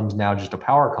becomes now just a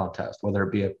power contest, whether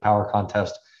it be a power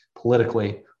contest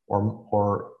politically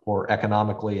or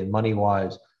economically and money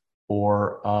wise,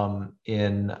 or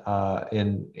in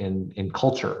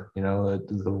culture. You know,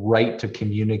 the right to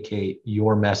communicate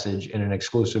your message in an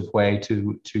exclusive way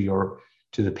to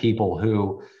the people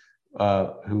who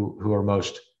are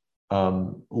most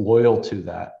loyal to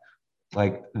that.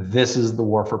 Like, this is the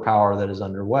war for power that is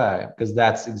underway, because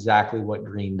that's exactly what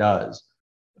green does.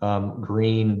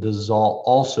 Green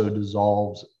also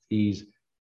dissolves these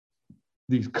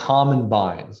common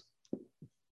binds,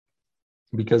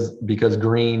 because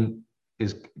green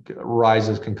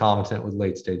rises concomitant with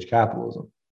late stage capitalism.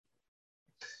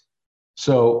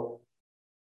 So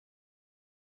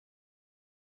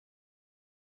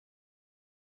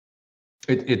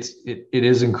it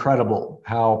is incredible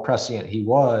how prescient he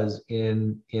was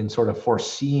in sort of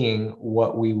foreseeing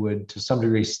what we would, to some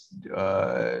degree,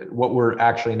 what we're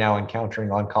actually now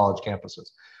encountering on college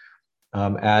campuses,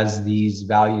 as these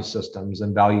value systems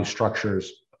and value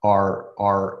structures are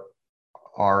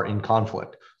in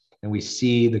conflict. And we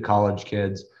see the college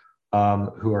kids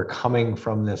who are coming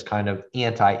from this kind of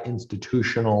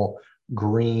anti-institutional,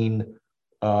 green,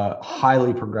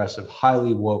 highly progressive,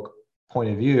 highly woke point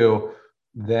of view,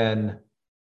 then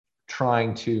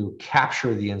trying to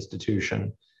capture the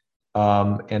institution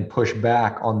and push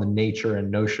back on the nature and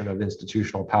notion of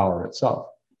institutional power itself.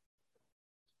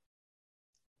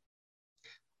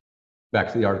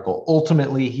 Back to the article.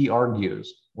 Ultimately, he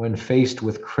argues, when faced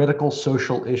with critical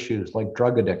social issues like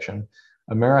drug addiction,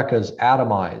 America's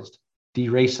atomized,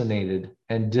 deracinated,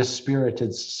 and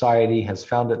dispirited society has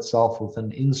found itself with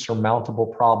an insurmountable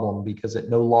problem because it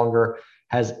no longer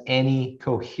has any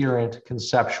coherent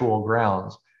conceptual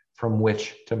grounds from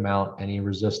which to mount any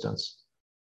resistance.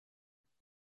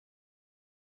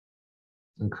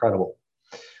 Incredible.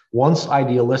 Once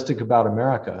idealistic about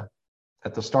America,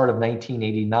 at the start of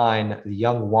 1989, the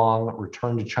young Wang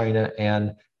returned to China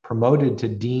and, promoted to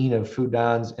Dean of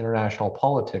Fudan's International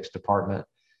Politics Department,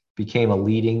 became a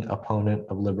leading opponent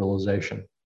of liberalization.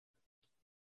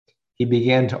 He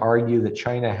began to argue that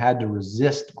China had to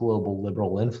resist global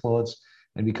liberal influence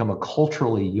and become a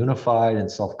culturally unified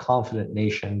and self-confident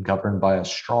nation governed by a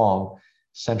strong,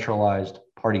 centralized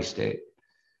party state.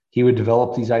 He would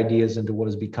develop these ideas into what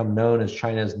has become known as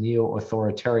China's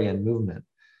neo-authoritarian movement,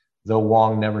 though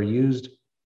Wang never used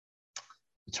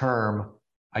the term,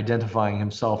 identifying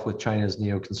himself with China's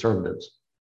neoconservatives.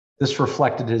 This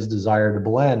reflected his desire to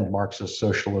blend Marxist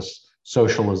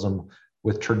socialism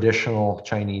with traditional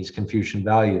Chinese Confucian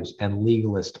values and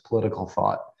legalist political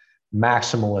thought,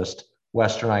 maximalist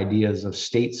Western ideas of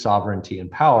state sovereignty and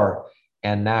power,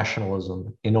 and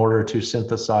nationalism, in order to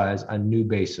synthesize a new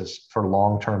basis for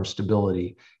long-term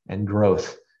stability and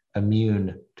growth,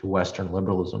 immune to Western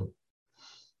liberalism.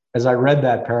 As I read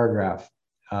that paragraph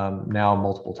now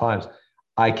multiple times,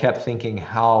 I kept thinking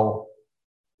how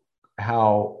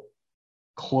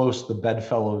close the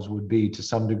bedfellows would be to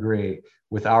some degree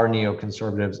with our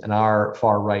neoconservatives and our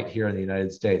far right here in the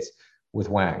United States with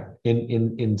Wang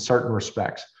in certain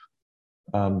respects.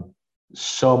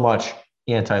 So much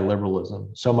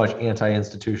anti-liberalism, so much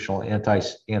anti-institutional,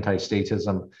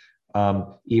 anti-statism,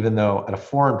 even though at a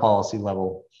foreign policy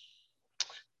level,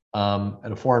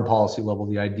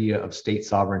 the idea of state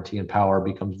sovereignty and power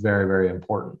becomes very, very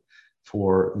important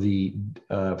for the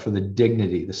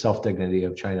dignity, the self-dignity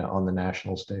of China on the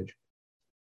national stage.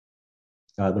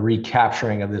 The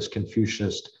recapturing of this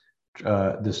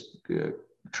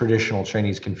traditional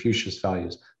Chinese Confucius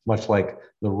values, much like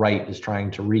the right is trying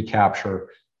to recapture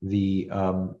the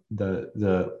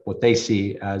what they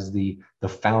see as the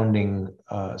founding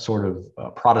sort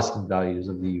of Protestant values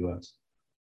of the U.S.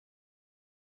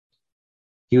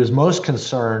 He was most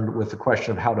concerned with the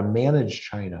question of how to manage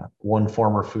China, one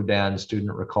former Fudan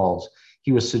student recalls.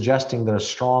 He was suggesting that a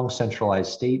strong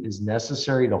centralized state is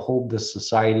necessary to hold this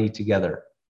society together.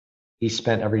 He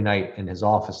spent every night in his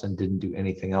office and didn't do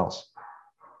anything else.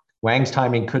 Wang's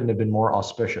timing couldn't have been more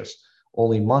auspicious.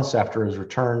 Only months after his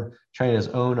return, China's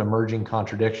own emerging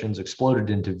contradictions exploded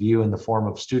into view in the form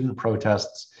of student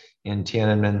protests in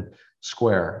Tiananmen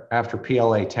Square. After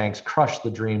PLA tanks crushed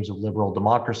the dreams of liberal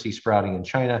democracy sprouting in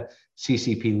China,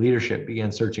 CCP leadership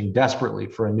began searching desperately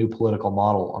for a new political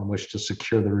model on which to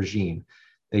secure the regime.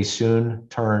 They soon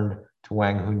turned to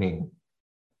Wang Huning.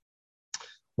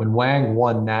 When Wang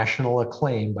won national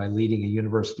acclaim by leading a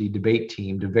university debate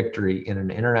team to victory in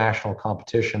an international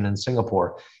competition in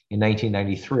Singapore in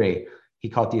 1993, he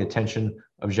caught the attention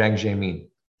of Jiang Zemin,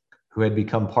 who had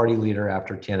become party leader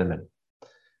after Tiananmen.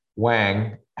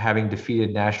 Wang, having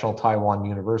defeated National Taiwan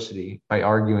University by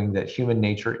arguing that human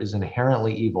nature is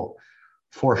inherently evil,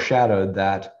 foreshadowed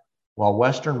that while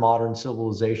Western modern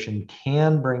civilization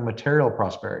can bring material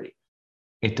prosperity,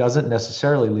 it doesn't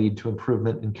necessarily lead to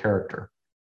improvement in character.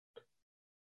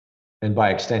 And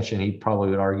by extension, he probably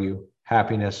would argue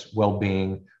happiness,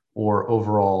 well-being, or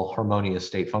overall harmonious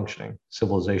state functioning,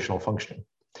 civilizational functioning.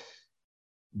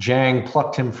 Jiang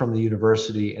plucked him from the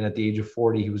university, and at the age of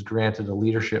 40, he was granted a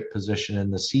leadership position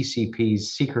in the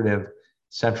CCP's secretive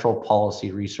Central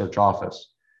Policy Research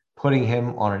Office, putting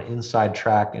him on an inside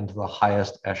track into the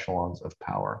highest echelons of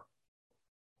power.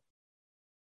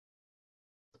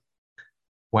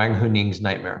 Wang Huning's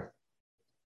nightmare.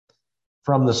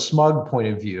 From the smug point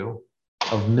of view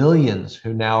of millions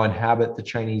who now inhabit the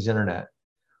Chinese internet,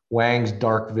 Wang's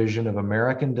dark vision of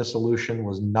American dissolution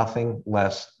was nothing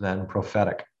less than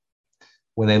prophetic.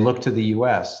 When they look to the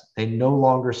US, they no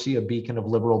longer see a beacon of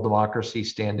liberal democracy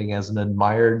standing as an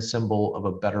admired symbol of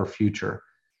a better future.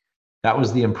 That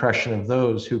was the impression of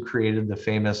those who created the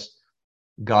famous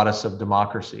goddess of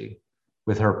democracy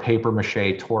with her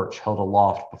papier-mâché torch held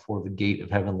aloft before the gate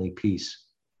of heavenly peace.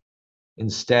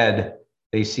 Instead,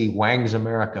 they see Wang's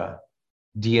America,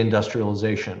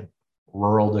 deindustrialization,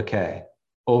 rural decay,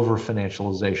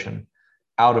 over-financialization,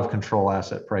 out-of-control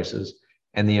asset prices,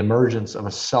 and the emergence of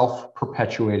a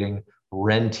self-perpetuating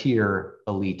rentier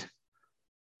elite.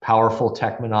 Powerful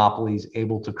tech monopolies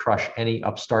able to crush any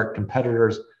upstart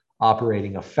competitors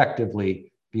operating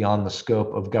effectively beyond the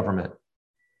scope of government.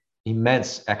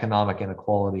 Immense economic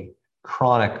inequality,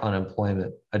 chronic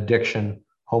unemployment, addiction,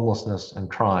 homelessness, and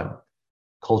crime,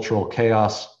 cultural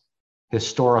chaos,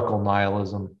 historical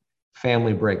nihilism,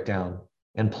 family breakdown,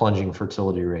 and plunging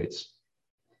fertility rates.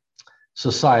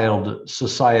 Societal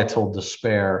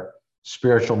despair,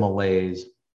 spiritual malaise,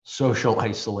 social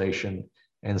isolation,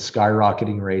 and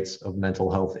skyrocketing rates of mental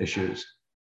health issues.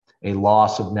 A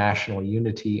loss of national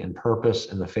unity and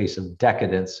purpose in the face of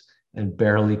decadence and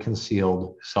barely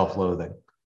concealed self-loathing.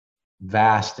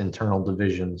 Vast internal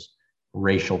divisions,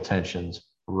 racial tensions,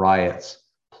 riots,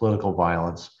 political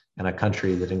violence, and a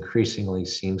country that increasingly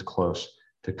seems close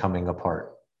to coming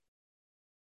apart.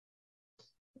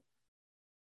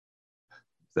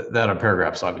 That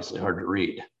paragraph's obviously hard to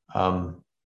read. I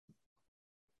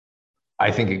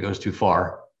think it goes too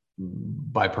far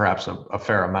by perhaps a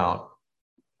fair amount.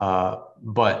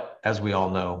 But as we all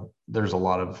know, there's a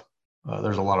lot of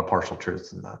partial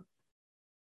truth in that.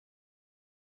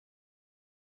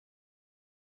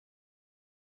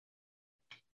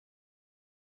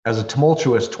 As a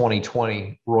tumultuous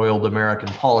 2020 roiled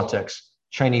American politics,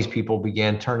 Chinese people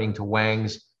began turning to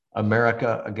Wang's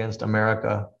America Against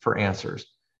America for answers.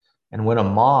 And when a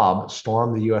mob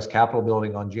stormed the US Capitol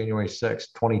building on January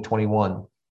 6, 2021,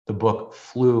 the book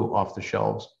flew off the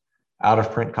shelves.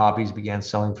 Out-of-print copies began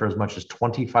selling for as much as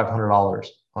 $2,500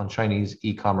 on Chinese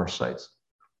e-commerce sites.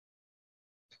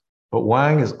 But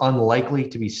Wang is unlikely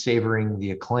to be savoring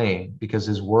the acclaim because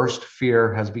his worst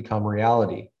fear has become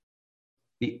reality.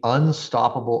 The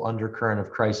unstoppable undercurrent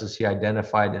of crisis he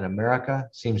identified in America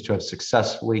seems to have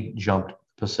successfully jumped the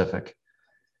Pacific.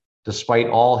 Despite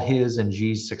all his and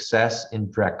Xi's success in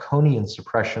draconian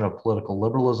suppression of political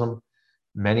liberalism,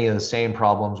 many of the same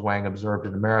problems Wang observed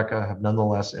in America have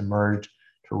nonetheless emerged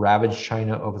to ravage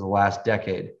China over the last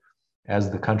decade as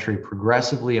the country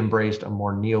progressively embraced a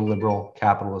more neoliberal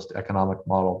capitalist economic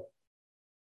model.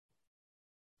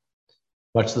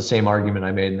 Much the same argument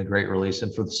I made in the Great Release,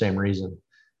 and for the same reason.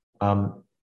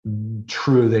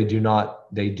 True, they do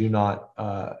not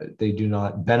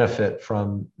benefit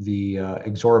from the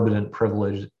exorbitant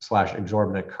privilege /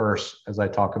 exorbitant curse, as I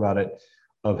talk about it,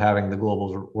 of having the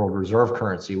global world reserve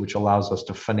currency, which allows us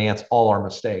to finance all our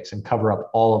mistakes and cover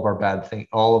up all of our bad things,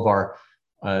 all of our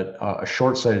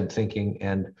short-sighted thinking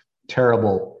and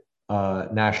terrible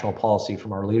national policy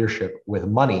from our leadership with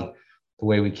money the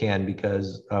way we can,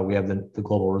 because we have the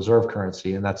global reserve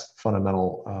currency, and that's the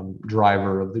fundamental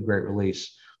driver of the Great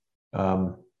Release.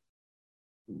 Well,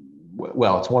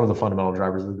 it's one of the fundamental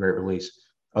drivers of the Great Release,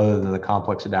 other than the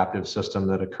complex adaptive system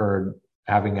that occurred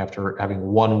after having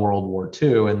won World War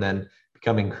II and then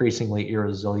become increasingly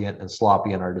irresilient and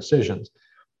sloppy in our decisions.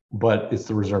 but it's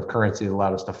the reserve currency that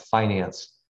allowed us to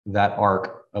finance that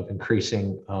arc of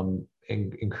increasingly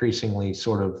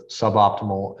sort of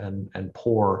suboptimal and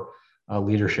poor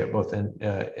leadership, both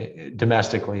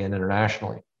domestically and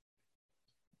internationally.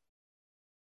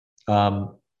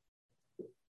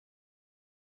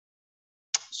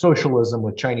 Socialism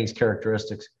with Chinese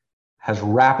characteristics has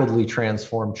rapidly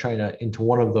transformed China into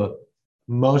one of the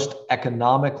most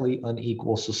economically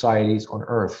unequal societies on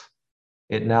earth.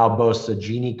 It now boasts a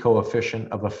Gini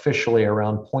coefficient of officially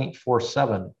around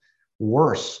 0.47,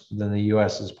 worse than the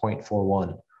US's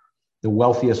 0.41. The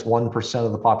wealthiest 1%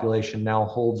 of the population now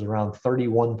holds around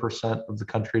 31% of the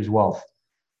country's wealth,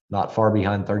 not far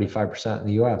behind 35% in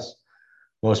the US.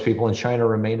 Most people in China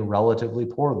remain relatively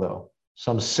poor, though.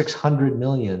 Some 600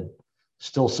 million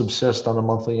still subsist on a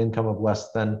monthly income of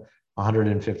less than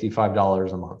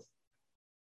 $155 a month.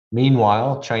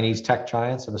 Meanwhile, Chinese tech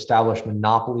giants have established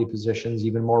monopoly positions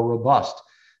even more robust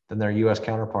than their US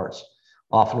counterparts,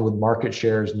 often with market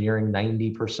shares nearing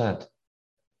 90%.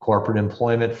 Corporate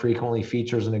employment frequently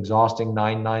features an exhausting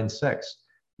 996,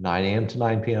 9 a.m. to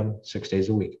 9 p.m., 6 days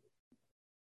a week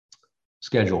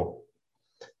schedule.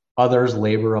 Others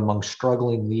labor among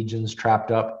struggling legions trapped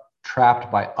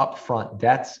by upfront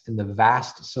debts in the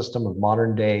vast system of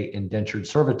modern-day indentured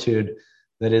servitude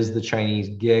that is the Chinese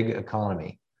gig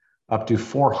economy. Up to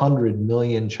 400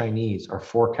 million Chinese are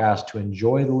forecast to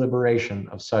enjoy the liberation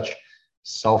of such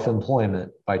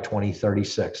self-employment by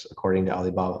 2036, according to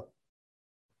Alibaba.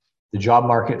 The job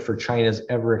market for China's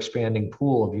ever-expanding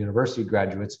pool of university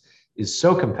graduates is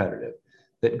so competitive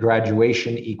that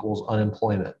graduation equals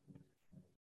unemployment.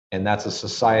 And that's a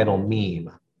societal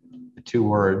meme. The two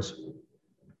words,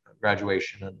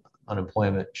 graduation and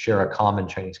unemployment, share a common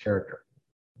Chinese character.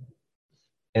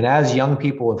 And as young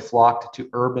people have flocked to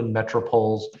urban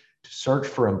metropoles to search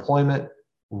for employment,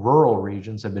 rural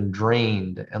regions have been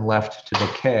drained and left to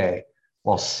decay,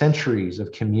 while centuries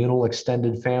of communal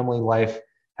extended family life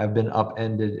have been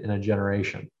upended in a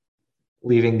generation,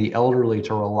 leaving the elderly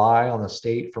to rely on the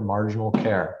state for marginal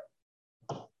care.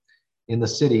 In the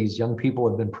cities, young people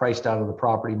have been priced out of the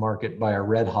property market by a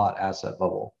red-hot asset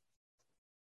bubble.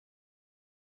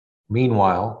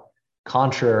 Meanwhile,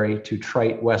 contrary to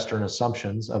trite Western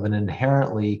assumptions of an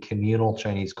inherently communal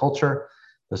Chinese culture,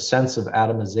 the sense of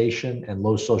atomization and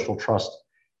low social trust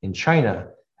in China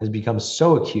has become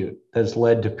so acute that it's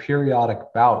led to periodic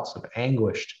bouts of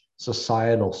anguished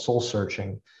societal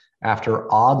soul-searching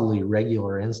after oddly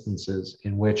regular instances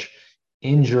in which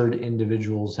injured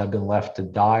individuals have been left to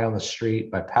die on the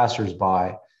street by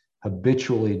passersby,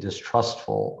 habitually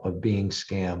distrustful of being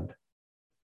scammed.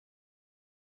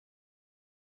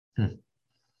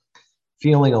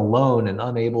 Feeling alone and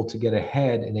unable to get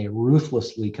ahead in a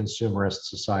ruthlessly consumerist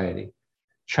society,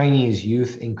 Chinese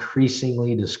youth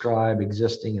increasingly describe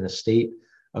existing in a state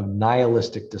of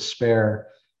nihilistic despair,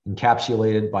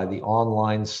 encapsulated by the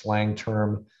online slang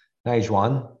term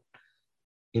naizhuan,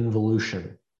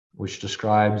 involution, which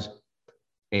describes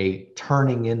a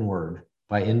turning inward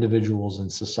by individuals in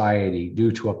society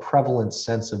due to a prevalent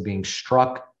sense of being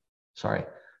stuck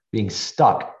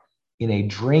in a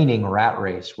draining rat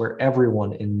race where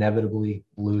everyone inevitably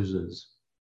loses.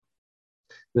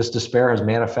 This despair has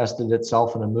manifested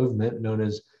itself in a movement known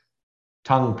as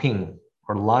tangping,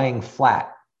 or lying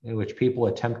flat, in which people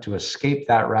attempt to escape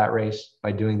that rat race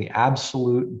by doing the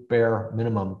absolute bare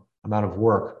minimum amount of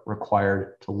work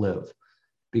required to live,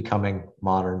 becoming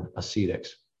modern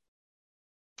ascetics.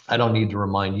 I don't need to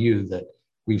remind you that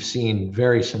we've seen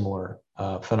very similar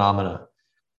phenomena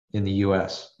in the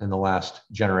US in the last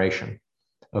generation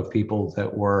of people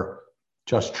that were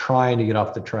just trying to get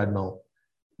off the treadmill,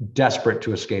 desperate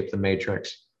to escape the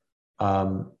matrix.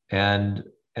 And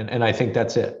I think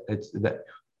that's it. It's that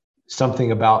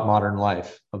something about modern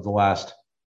life of the last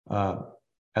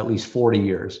at least 40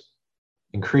 years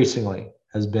increasingly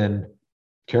has been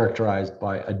characterized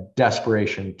by a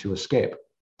desperation to escape.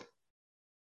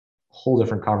 Whole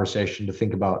different conversation to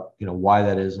think about, why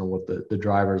that is and what the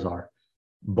drivers are.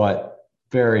 But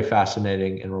very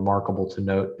fascinating and remarkable to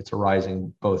note it's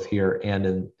arising both here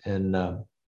and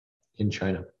in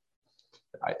China.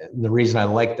 The reason I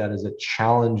like that is it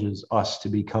challenges us to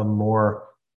become more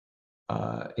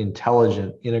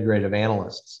intelligent, integrative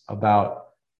analysts about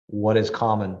what is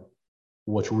common,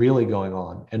 what's really going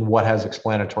on, and what has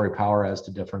explanatory power as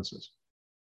to differences.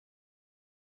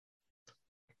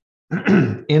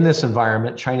 In this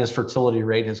environment, China's fertility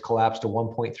rate has collapsed to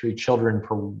 1.3 children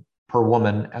per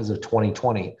woman as of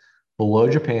 2020, below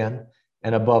Japan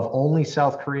and above only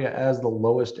South Korea as the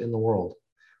lowest in the world,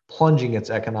 plunging its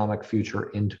economic future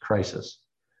into crisis.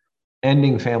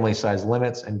 Ending family size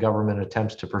limits and government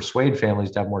attempts to persuade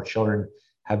families to have more children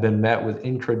have been met with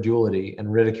incredulity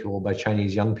and ridicule by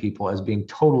Chinese young people as being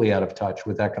totally out of touch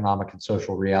with economic and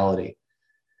social reality.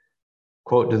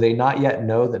 Quote, do they not yet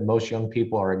know that most young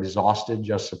people are exhausted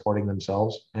just supporting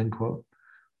themselves? End quote.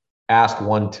 Asked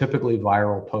one typically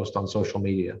viral post on social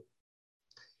media.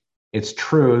 It's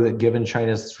true that given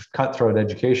China's cutthroat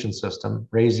education system,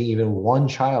 raising even one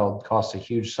child costs a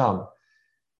huge sum.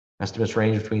 Estimates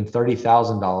range between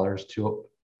 $30,000 to,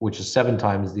 which is 7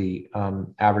 times the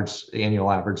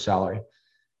annual average salary,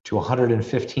 to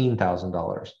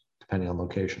 $115,000, depending on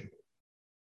location.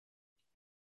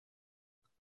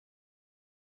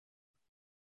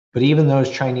 But even those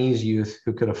Chinese youth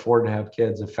who could afford to have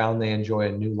kids have found they enjoy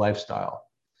a new lifestyle.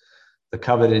 The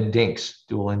coveted dinks,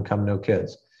 dual income, no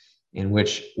kids, in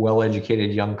which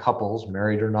well-educated young couples,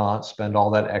 married or not, spend all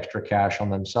that extra cash on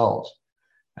themselves.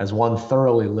 As one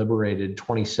thoroughly liberated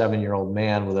 27-year-old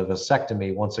man with a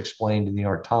vasectomy once explained in the New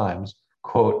York Times,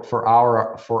 quote, for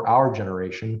our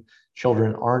generation,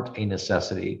 children aren't a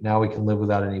necessity. Now we can live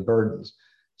without any burdens.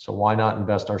 So why not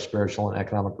invest our spiritual and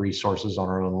economic resources on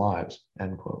our own lives,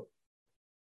 end quote.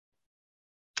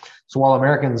 So while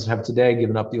Americans have today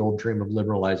given up the old dream of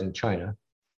liberalizing China,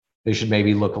 they should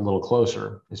maybe look a little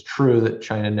closer. It's true that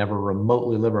China never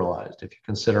remotely liberalized, if you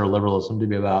consider liberalism to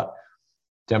be about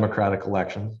democratic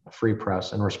elections, a free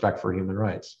press, and respect for human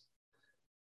rights.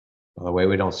 By the way,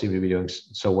 we don't seem to be doing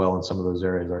so well in some of those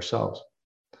areas ourselves.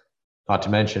 Not to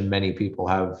mention, many people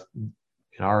have, in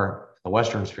the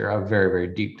Western sphere, have very, very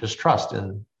deep distrust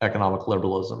in economic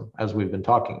liberalism, as we've been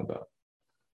talking about.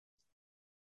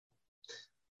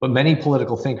 But many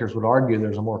political thinkers would argue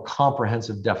there's a more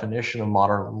comprehensive definition of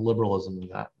modern liberalism than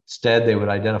that. Instead, they would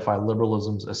identify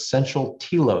liberalism's essential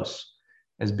telos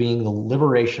as being the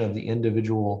liberation of the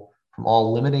individual from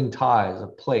all limiting ties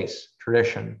of place,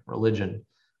 tradition, religion,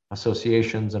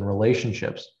 associations, and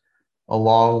relationships,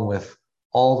 along with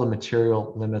all the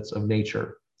material limits of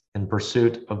nature in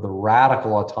pursuit of the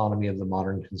radical autonomy of the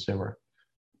modern consumer.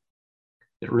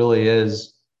 It really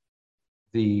is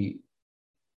the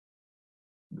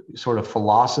sort of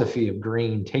philosophy of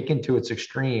green taken to its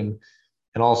extreme,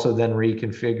 and also then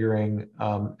reconfiguring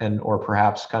or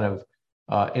perhaps kind of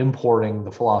importing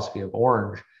the philosophy of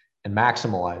orange and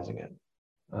maximalizing it.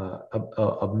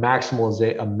 A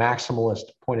maximalist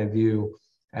point of view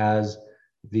as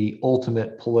the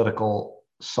ultimate political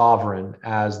sovereign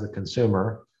as the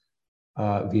consumer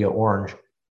via orange,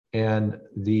 and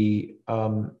the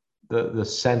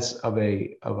sense of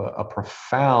a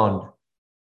profound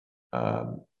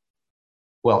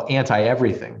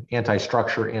anti-everything,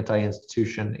 anti-structure,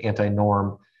 anti-institution,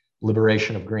 anti-norm,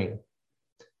 liberation of green,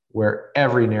 where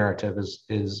every narrative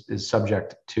is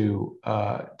subject to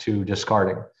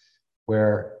discarding,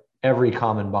 where every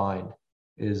common bind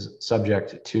is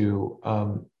subject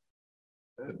to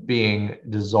being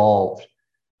dissolved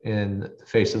in the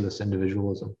face of this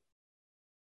individualism.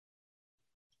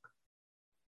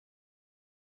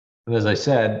 And as I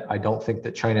said, I don't think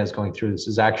that China is going through this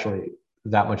is actually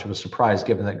that much of a surprise,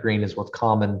 given that green is what's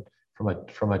common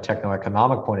from a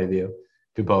techno-economic point of view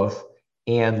to both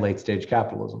and late-stage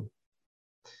capitalism.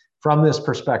 From this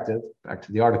perspective, back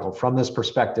to the article, from this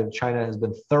perspective, China has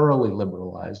been thoroughly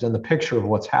liberalized, and the picture of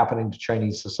what's happening to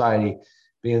Chinese society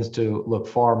begins to look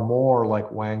far more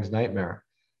like Wang's nightmare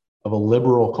of a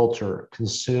liberal culture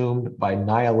consumed by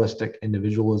nihilistic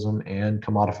individualism and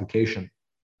commodification.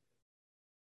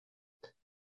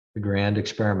 The grand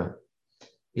experiment.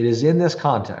 It is in this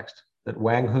context that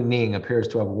Wang Huning appears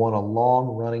to have won a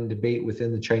long-running debate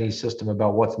within the Chinese system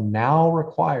about what's now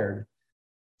required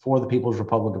for the People's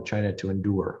Republic of China to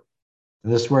endure.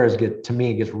 And this is where to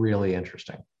me, it gets really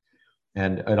interesting.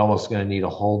 And it almost going to need a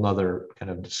whole nother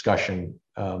kind of discussion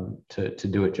to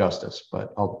do it justice,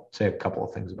 but I'll say a couple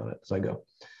of things about it as I go.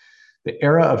 The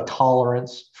era of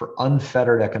tolerance for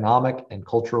unfettered economic and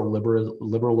cultural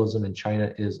liberalism in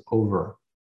China is over.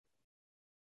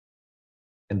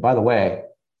 And by the way,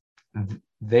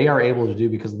 they are able to do,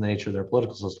 because of the nature of their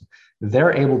political system,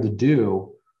 they're able to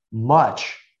do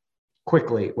much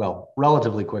quickly, well,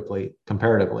 relatively quickly,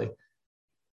 comparatively,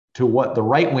 to what the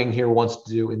right wing here wants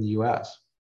to do in the US.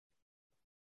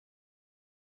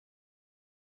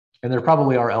 And there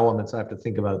probably are elements I have to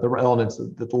think about it. There are elements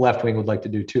that the left wing would like to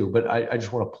do too. But I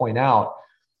just want to point out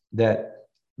that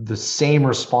the same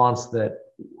response that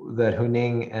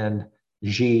Huning and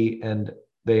Xi and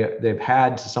they've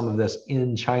had to some of this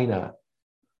in China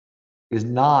is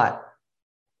not,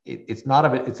 it's not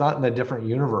in a different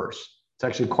universe. It's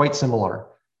actually quite similar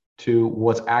to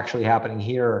what's actually happening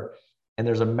here. And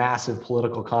there's a massive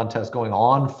political contest going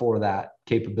on for that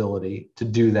capability to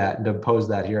do that and to impose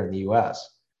that here in the US.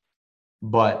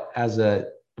 But as a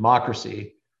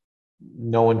democracy,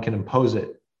 no one can impose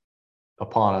it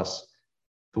upon us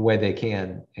the way they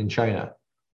can in China.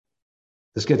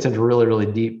 This gets into really, really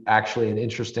deep, actually, and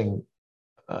interesting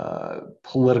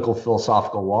political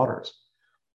philosophical waters.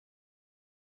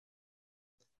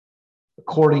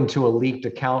 According to a leaked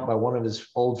account by one of his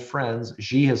old friends,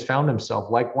 Xi has found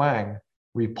himself, like Wang,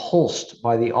 repulsed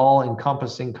by the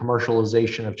all-encompassing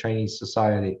commercialization of Chinese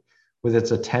society, with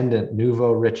its attendant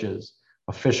nouveau riches,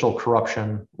 official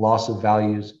corruption, loss of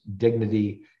values,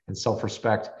 dignity, and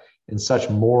self-respect, and such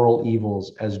moral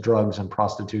evils as drugs and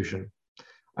prostitution.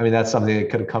 I mean, that's something that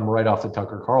could have come right off the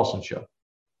Tucker Carlson show.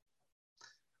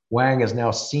 Wang has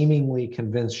now seemingly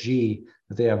convinced Xi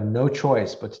that they have no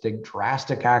choice but to take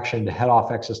drastic action to head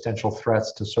off existential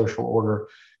threats to social order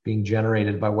being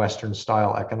generated by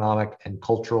Western-style economic and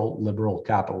cultural liberal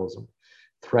capitalism,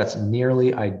 threats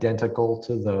nearly identical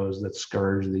to those that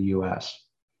scourge the US.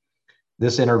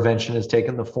 This intervention has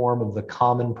taken the form of the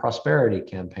Common Prosperity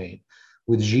Campaign,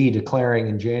 with Xi declaring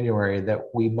in January that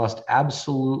we must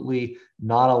absolutely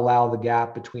not allow the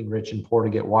gap between rich and poor to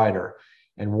get wider,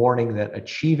 and warning that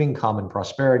achieving common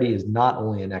prosperity is not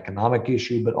only an economic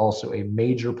issue, but also a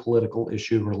major political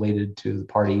issue related to the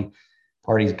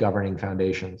party's governing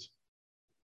foundations.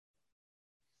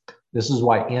 This is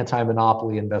why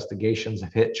anti-monopoly investigations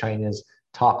have hit China's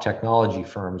top technology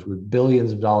firms with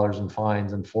billions of dollars in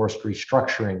fines, and forced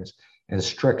restructurings and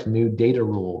strict new data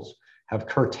rules have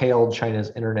curtailed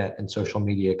China's internet and social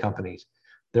media companies.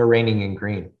 They're reigning in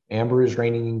green. Amber is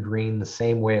reigning in green the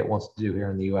same way it wants to do here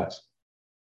in the US.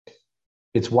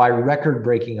 It's why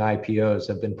record-breaking IPOs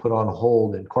have been put on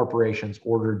hold and corporations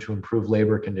ordered to improve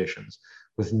labor conditions,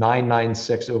 with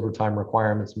 996 overtime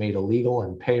requirements made illegal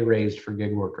and pay raised for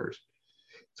gig workers.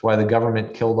 It's why the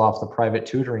government killed off the private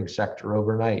tutoring sector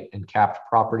overnight and capped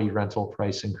property rental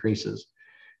price increases.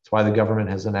 It's why the government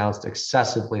has announced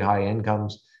excessively high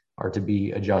incomes are to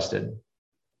be adjusted.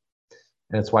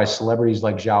 And it's why celebrities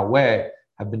like Zhao Wei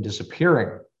have been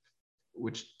disappearing,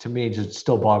 which to me just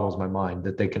still boggles my mind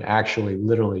that they can actually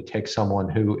literally take someone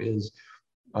who is,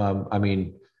 I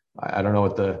mean, I don't know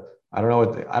what the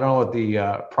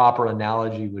proper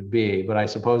analogy would be, but I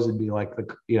suppose it'd be like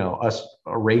us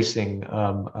erasing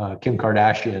Kim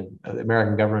Kardashian, the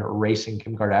American government erasing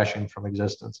Kim Kardashian from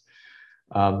existence.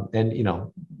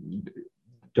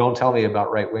 Don't tell me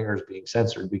about right-wingers being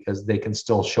censored, because they can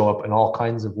still show up in all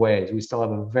kinds of ways. We still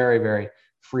have a very, very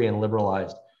free and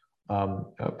liberalized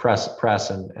press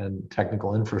and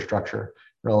technical infrastructure,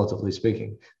 relatively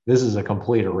speaking. This is a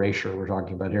complete erasure we're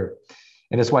talking about here.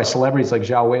 And it's why celebrities like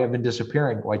Zhao Wei have been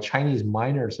disappearing, why Chinese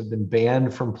minors have been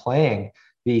banned from playing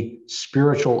the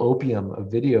spiritual opium of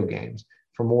video games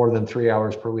for more than 3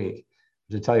 hours per week.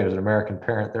 To tell you, as an American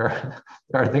parent, there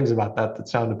are things about that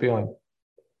sound appealing.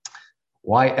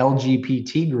 Why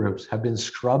LGBT groups have been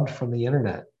scrubbed from the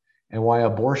internet, and why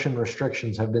abortion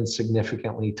restrictions have been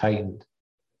significantly tightened.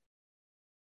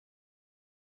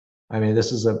 I mean,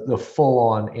 this is the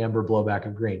full-on Amber blowback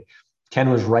of green.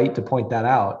 Ken was right to point that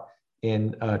out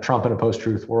in Trump in a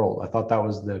Post-Truth World. I thought that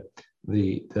was the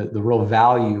real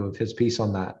value of his piece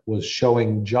on that, was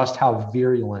showing just how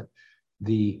virulent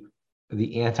the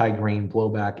anti-green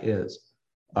blowback is.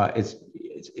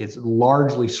 It's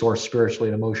largely sourced spiritually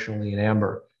and emotionally in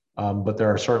Amber, but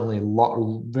there are certainly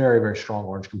very, very strong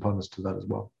orange components to that as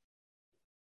well.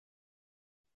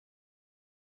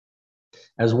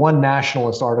 As one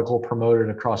nationalist article promoted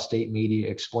across state media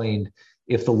explained,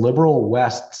 if the liberal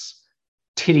West's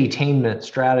titty-tainment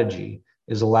strategy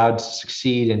is allowed to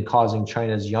succeed in causing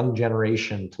China's young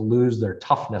generation to lose their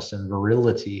toughness and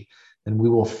virility, then we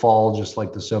will fall just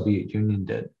like the Soviet Union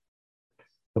did.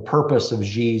 The purpose of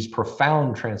Xi's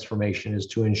profound transformation is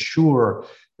to ensure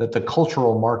that the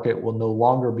cultural market will no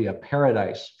longer be a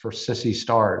paradise for sissy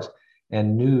stars,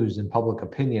 and news and public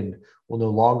opinion will no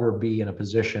longer be in a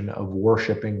position of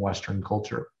worshiping Western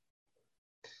culture.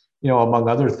 Among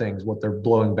other things, what they're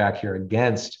blowing back here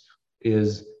against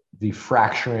is the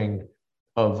fracturing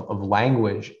of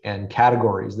language and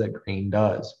categories that green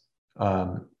does.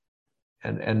 And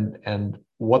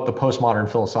what the postmodern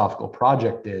philosophical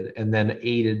project did, and then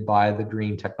aided by the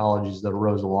green technologies that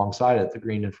arose alongside it, the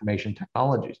green information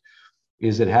technologies,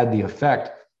 is it had the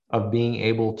effect of being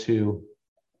able to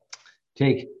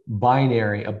take a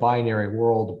binary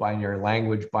world, binary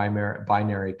language,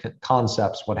 binary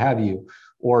concepts, what have you,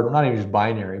 or not even just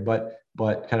binary, but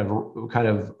kind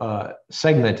of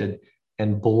segmented,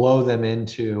 and blow them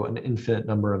into an infinite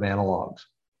number of analogs.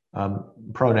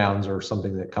 Pronouns are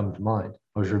something that come to mind.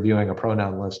 I was reviewing a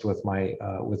pronoun list with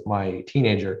my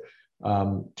teenager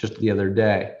just the other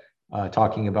day,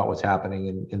 talking about what's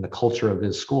happening in the culture of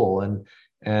his school,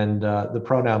 and the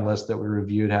pronoun list that we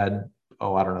reviewed had,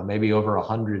 I don't know, maybe over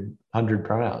 100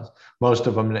 pronouns, most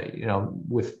of them,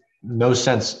 with no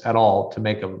sense at all to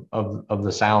make of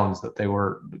the sounds that they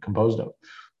were composed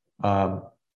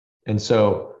of. And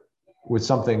so with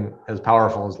something as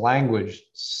powerful as language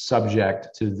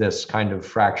subject to this kind of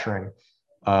fracturing,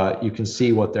 you can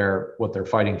see what they're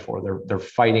fighting for. They're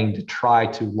fighting to try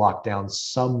to lock down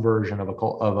some version of a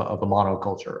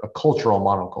monoculture, a cultural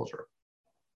monoculture.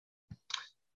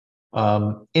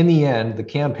 In the end, the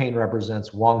campaign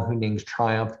represents Wang Huning's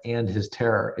triumph and his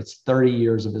terror. It's 30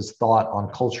 years of his thought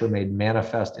on culture made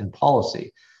manifest in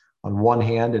policy. On one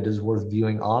hand, it is worth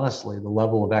viewing honestly the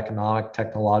level of economic,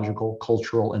 technological,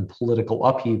 cultural, and political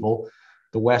upheaval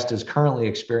the West is currently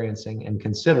experiencing, and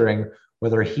considering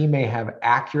whether he may have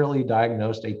accurately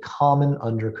diagnosed a common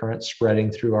undercurrent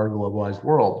spreading through our globalized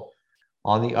world.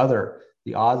 On the other,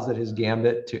 the odds that his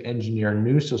gambit to engineer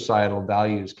new societal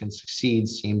values can succeed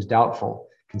seems doubtful,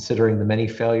 considering the many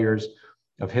failures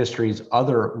of history's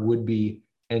other would-be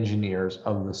engineers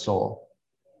of the soul.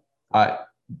 I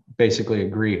basically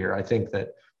agree here. I think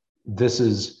that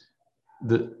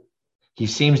he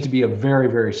seems to be a very,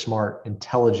 very smart,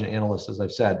 intelligent analyst, as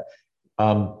I've said.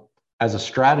 As a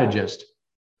strategist,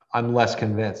 I'm less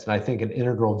convinced. And I think an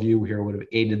integral view here would have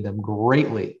aided them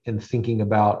greatly in thinking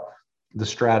about the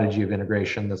strategy of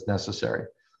integration that's necessary.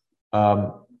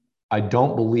 I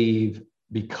don't believe,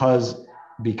 because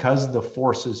the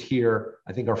forces here,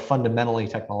 I think, are fundamentally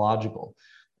technological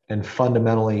and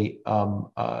fundamentally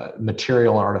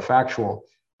material and artifactual,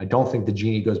 I don't think the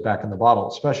genie goes back in the bottle,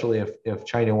 especially if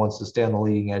China wants to stay on the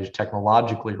leading edge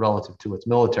technologically relative to its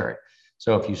military.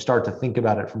 So if you start to think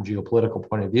about it from a geopolitical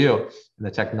point of view, and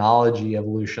the technology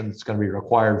evolution that's going to be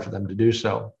required for them to do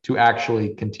so, to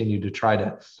actually continue to try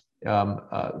to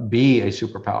be a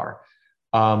superpower,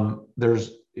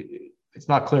 it's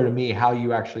not clear to me how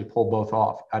you actually pull both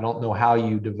off. I don't know how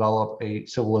you develop a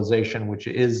civilization which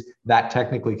is that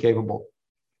technically capable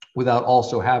without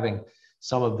also having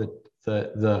some of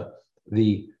the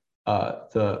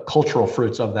cultural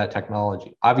fruits of that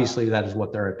technology. Obviously, that is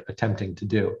what they're attempting to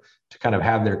do, to kind of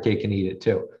have their cake and eat it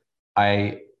too.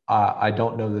 I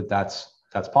don't know that that's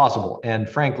possible. And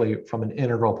frankly, from an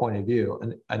integral point of view,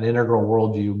 an integral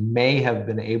worldview may have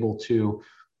been able to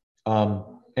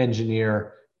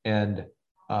engineer and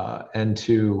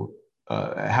to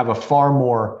have a far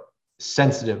more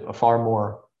sensitive, a far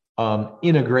more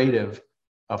integrative,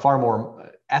 a far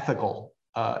more ethical,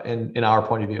 in our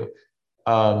point of view,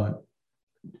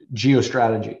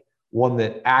 geostrategy. One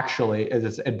that actually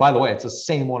is, and by the way, it's the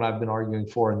same one I've been arguing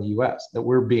for in the U.S., that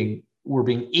we're being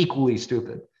equally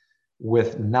stupid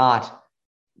with not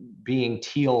being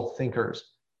teal thinkers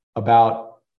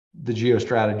about the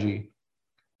geostrategy.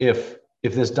 If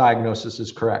this diagnosis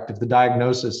is correct, if the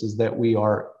diagnosis is that we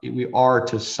are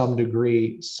to some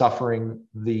degree suffering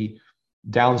the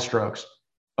downstrokes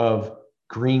of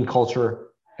green culture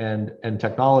and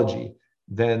technology,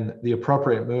 then the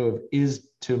appropriate move is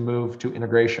to move to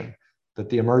integration. That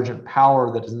the emergent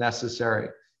power that is necessary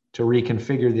to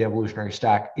reconfigure the evolutionary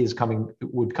stack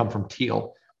would come from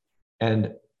teal.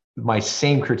 And my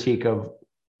same critique of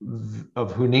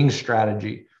Huning's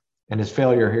strategy and his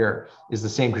failure here is the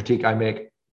same critique I make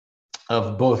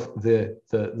of both the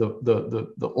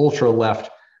ultra left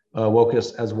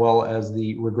wokists as well as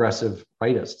the regressive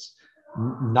rightists.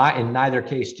 Not in neither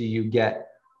case do you get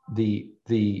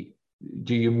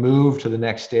do you move to the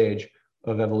next stage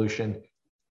of evolution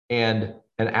and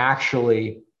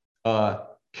actually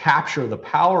capture the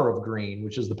power of green,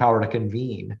 which is the power to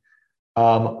convene,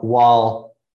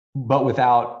 but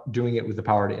without doing it with the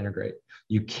power to integrate.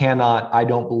 You cannot, I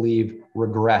don't believe,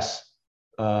 regress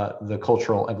the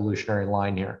cultural evolutionary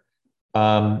line here,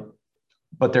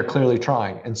 but they're clearly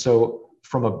trying. And so,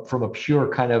 from a pure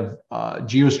kind of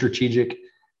geostrategic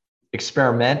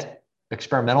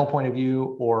experimental point of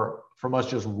view, or from us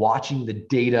just watching the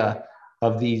data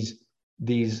of these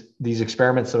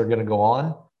experiments that are going to go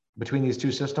on between these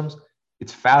two systems,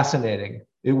 it's fascinating.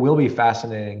 It will be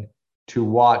fascinating to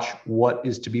watch what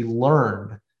is to be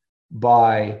learned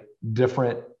by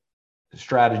different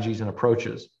strategies and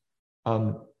approaches,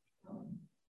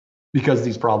 because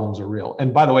these problems are real.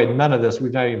 And by the way, none of this,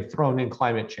 we've not even thrown in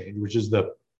climate change, which is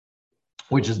the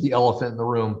elephant in the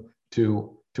room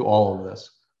to all of this.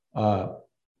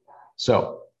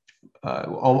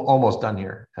 Almost done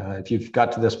here. If you've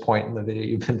got to this point in the video,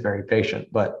 you've been very patient,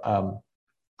 but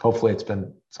hopefully it's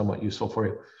been somewhat useful for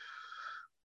you.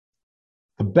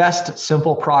 The best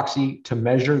simple proxy to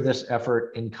measure this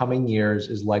effort in coming years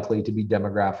is likely to be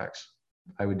demographics.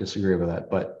 I would disagree with that,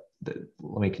 but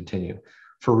let me continue.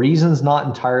 For reasons not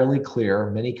entirely clear,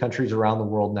 many countries around the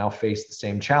world now face the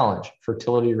same challenge: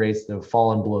 fertility rates that have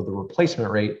fallen below the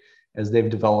replacement rate as they've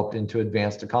developed into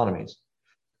advanced economies.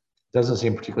 Doesn't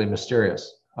seem particularly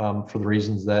mysterious for the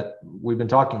reasons that we've been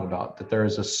talking about, that there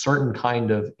is a certain kind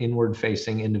of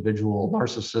inward-facing individual,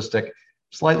 narcissistic,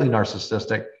 slightly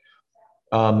narcissistic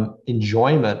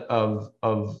enjoyment of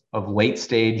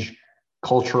late-stage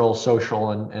cultural,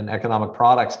 social, and economic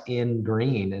products in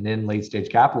green and in late-stage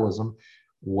capitalism,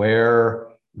 where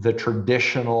the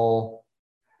traditional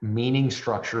meaning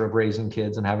structure of raising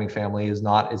kids and having family is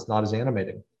not as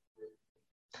animating.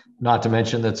 Not to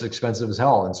mention that's expensive as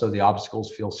hell, and so the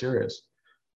obstacles feel serious.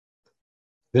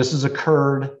 This has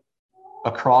occurred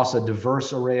across a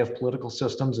diverse array of political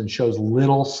systems and shows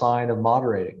little sign of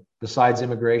moderating. Besides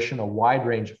immigration, a wide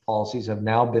range of policies have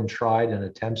now been tried in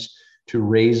attempts to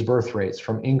raise birth rates,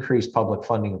 from increased public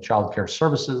funding of childcare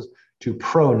services to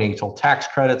pro-natal tax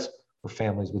credits for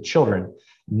families with children.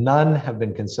 None have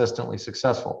been consistently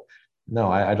successful.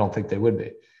 No, I don't think they would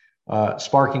be.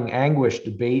 Sparking anguished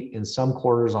debate in some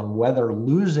quarters on whether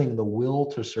losing the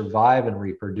will to survive and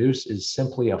reproduce is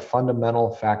simply a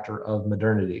fundamental factor of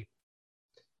modernity.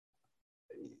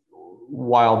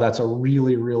 While that's a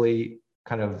really, really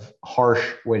kind of harsh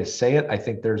way to say it, I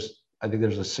think there's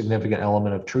a significant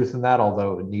element of truth in that,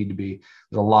 although it would need to be,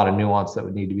 there's a lot of nuance that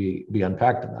would need to be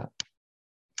unpacked in that.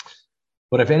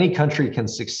 But if any country can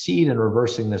succeed in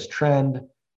reversing this trend,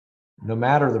 no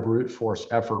matter the brute force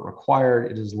effort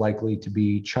required, it is likely to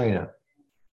be China.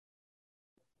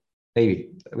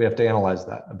 Maybe we have to analyze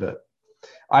that a bit.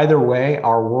 Either way,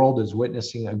 our world is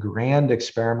witnessing a grand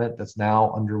experiment that's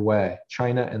now underway.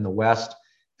 China and the West,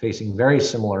 facing very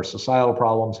similar societal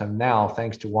problems, have now,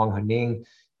 thanks to Wang Huning,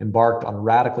 embarked on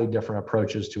radically different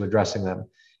approaches to addressing them.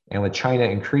 And with China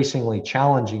increasingly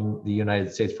challenging the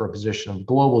United States for a position of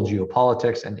global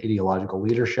geopolitics and ideological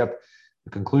leadership, the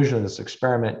conclusion of this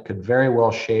experiment could very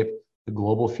well shape the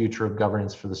global future of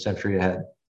governance for the century ahead.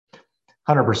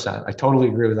 100%. I totally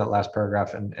agree with that last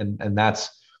paragraph. And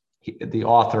that's the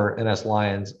author, N.S.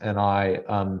 Lyons, and I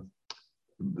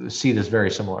see this very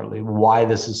similarly. Why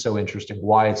this is so interesting,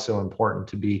 why it's so important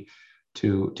to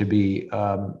be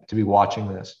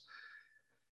watching this.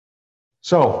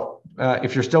 So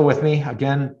if you're still with me,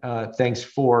 again, thanks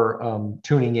for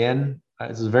tuning in.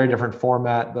 This is a very different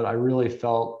format, but I really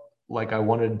felt like I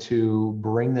wanted to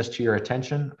bring this to your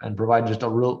attention and provide just a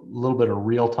little bit of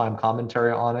real-time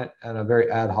commentary on it in a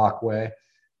very ad hoc way.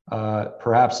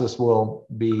 Perhaps this will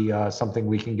be something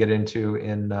we can get into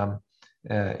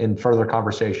in further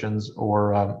conversations,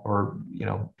 or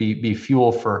be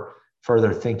fuel for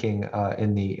further thinking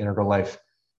in the Integral Life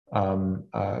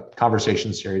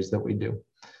conversation series that we do.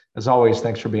 As always,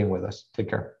 thanks for being with us. Take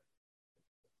care.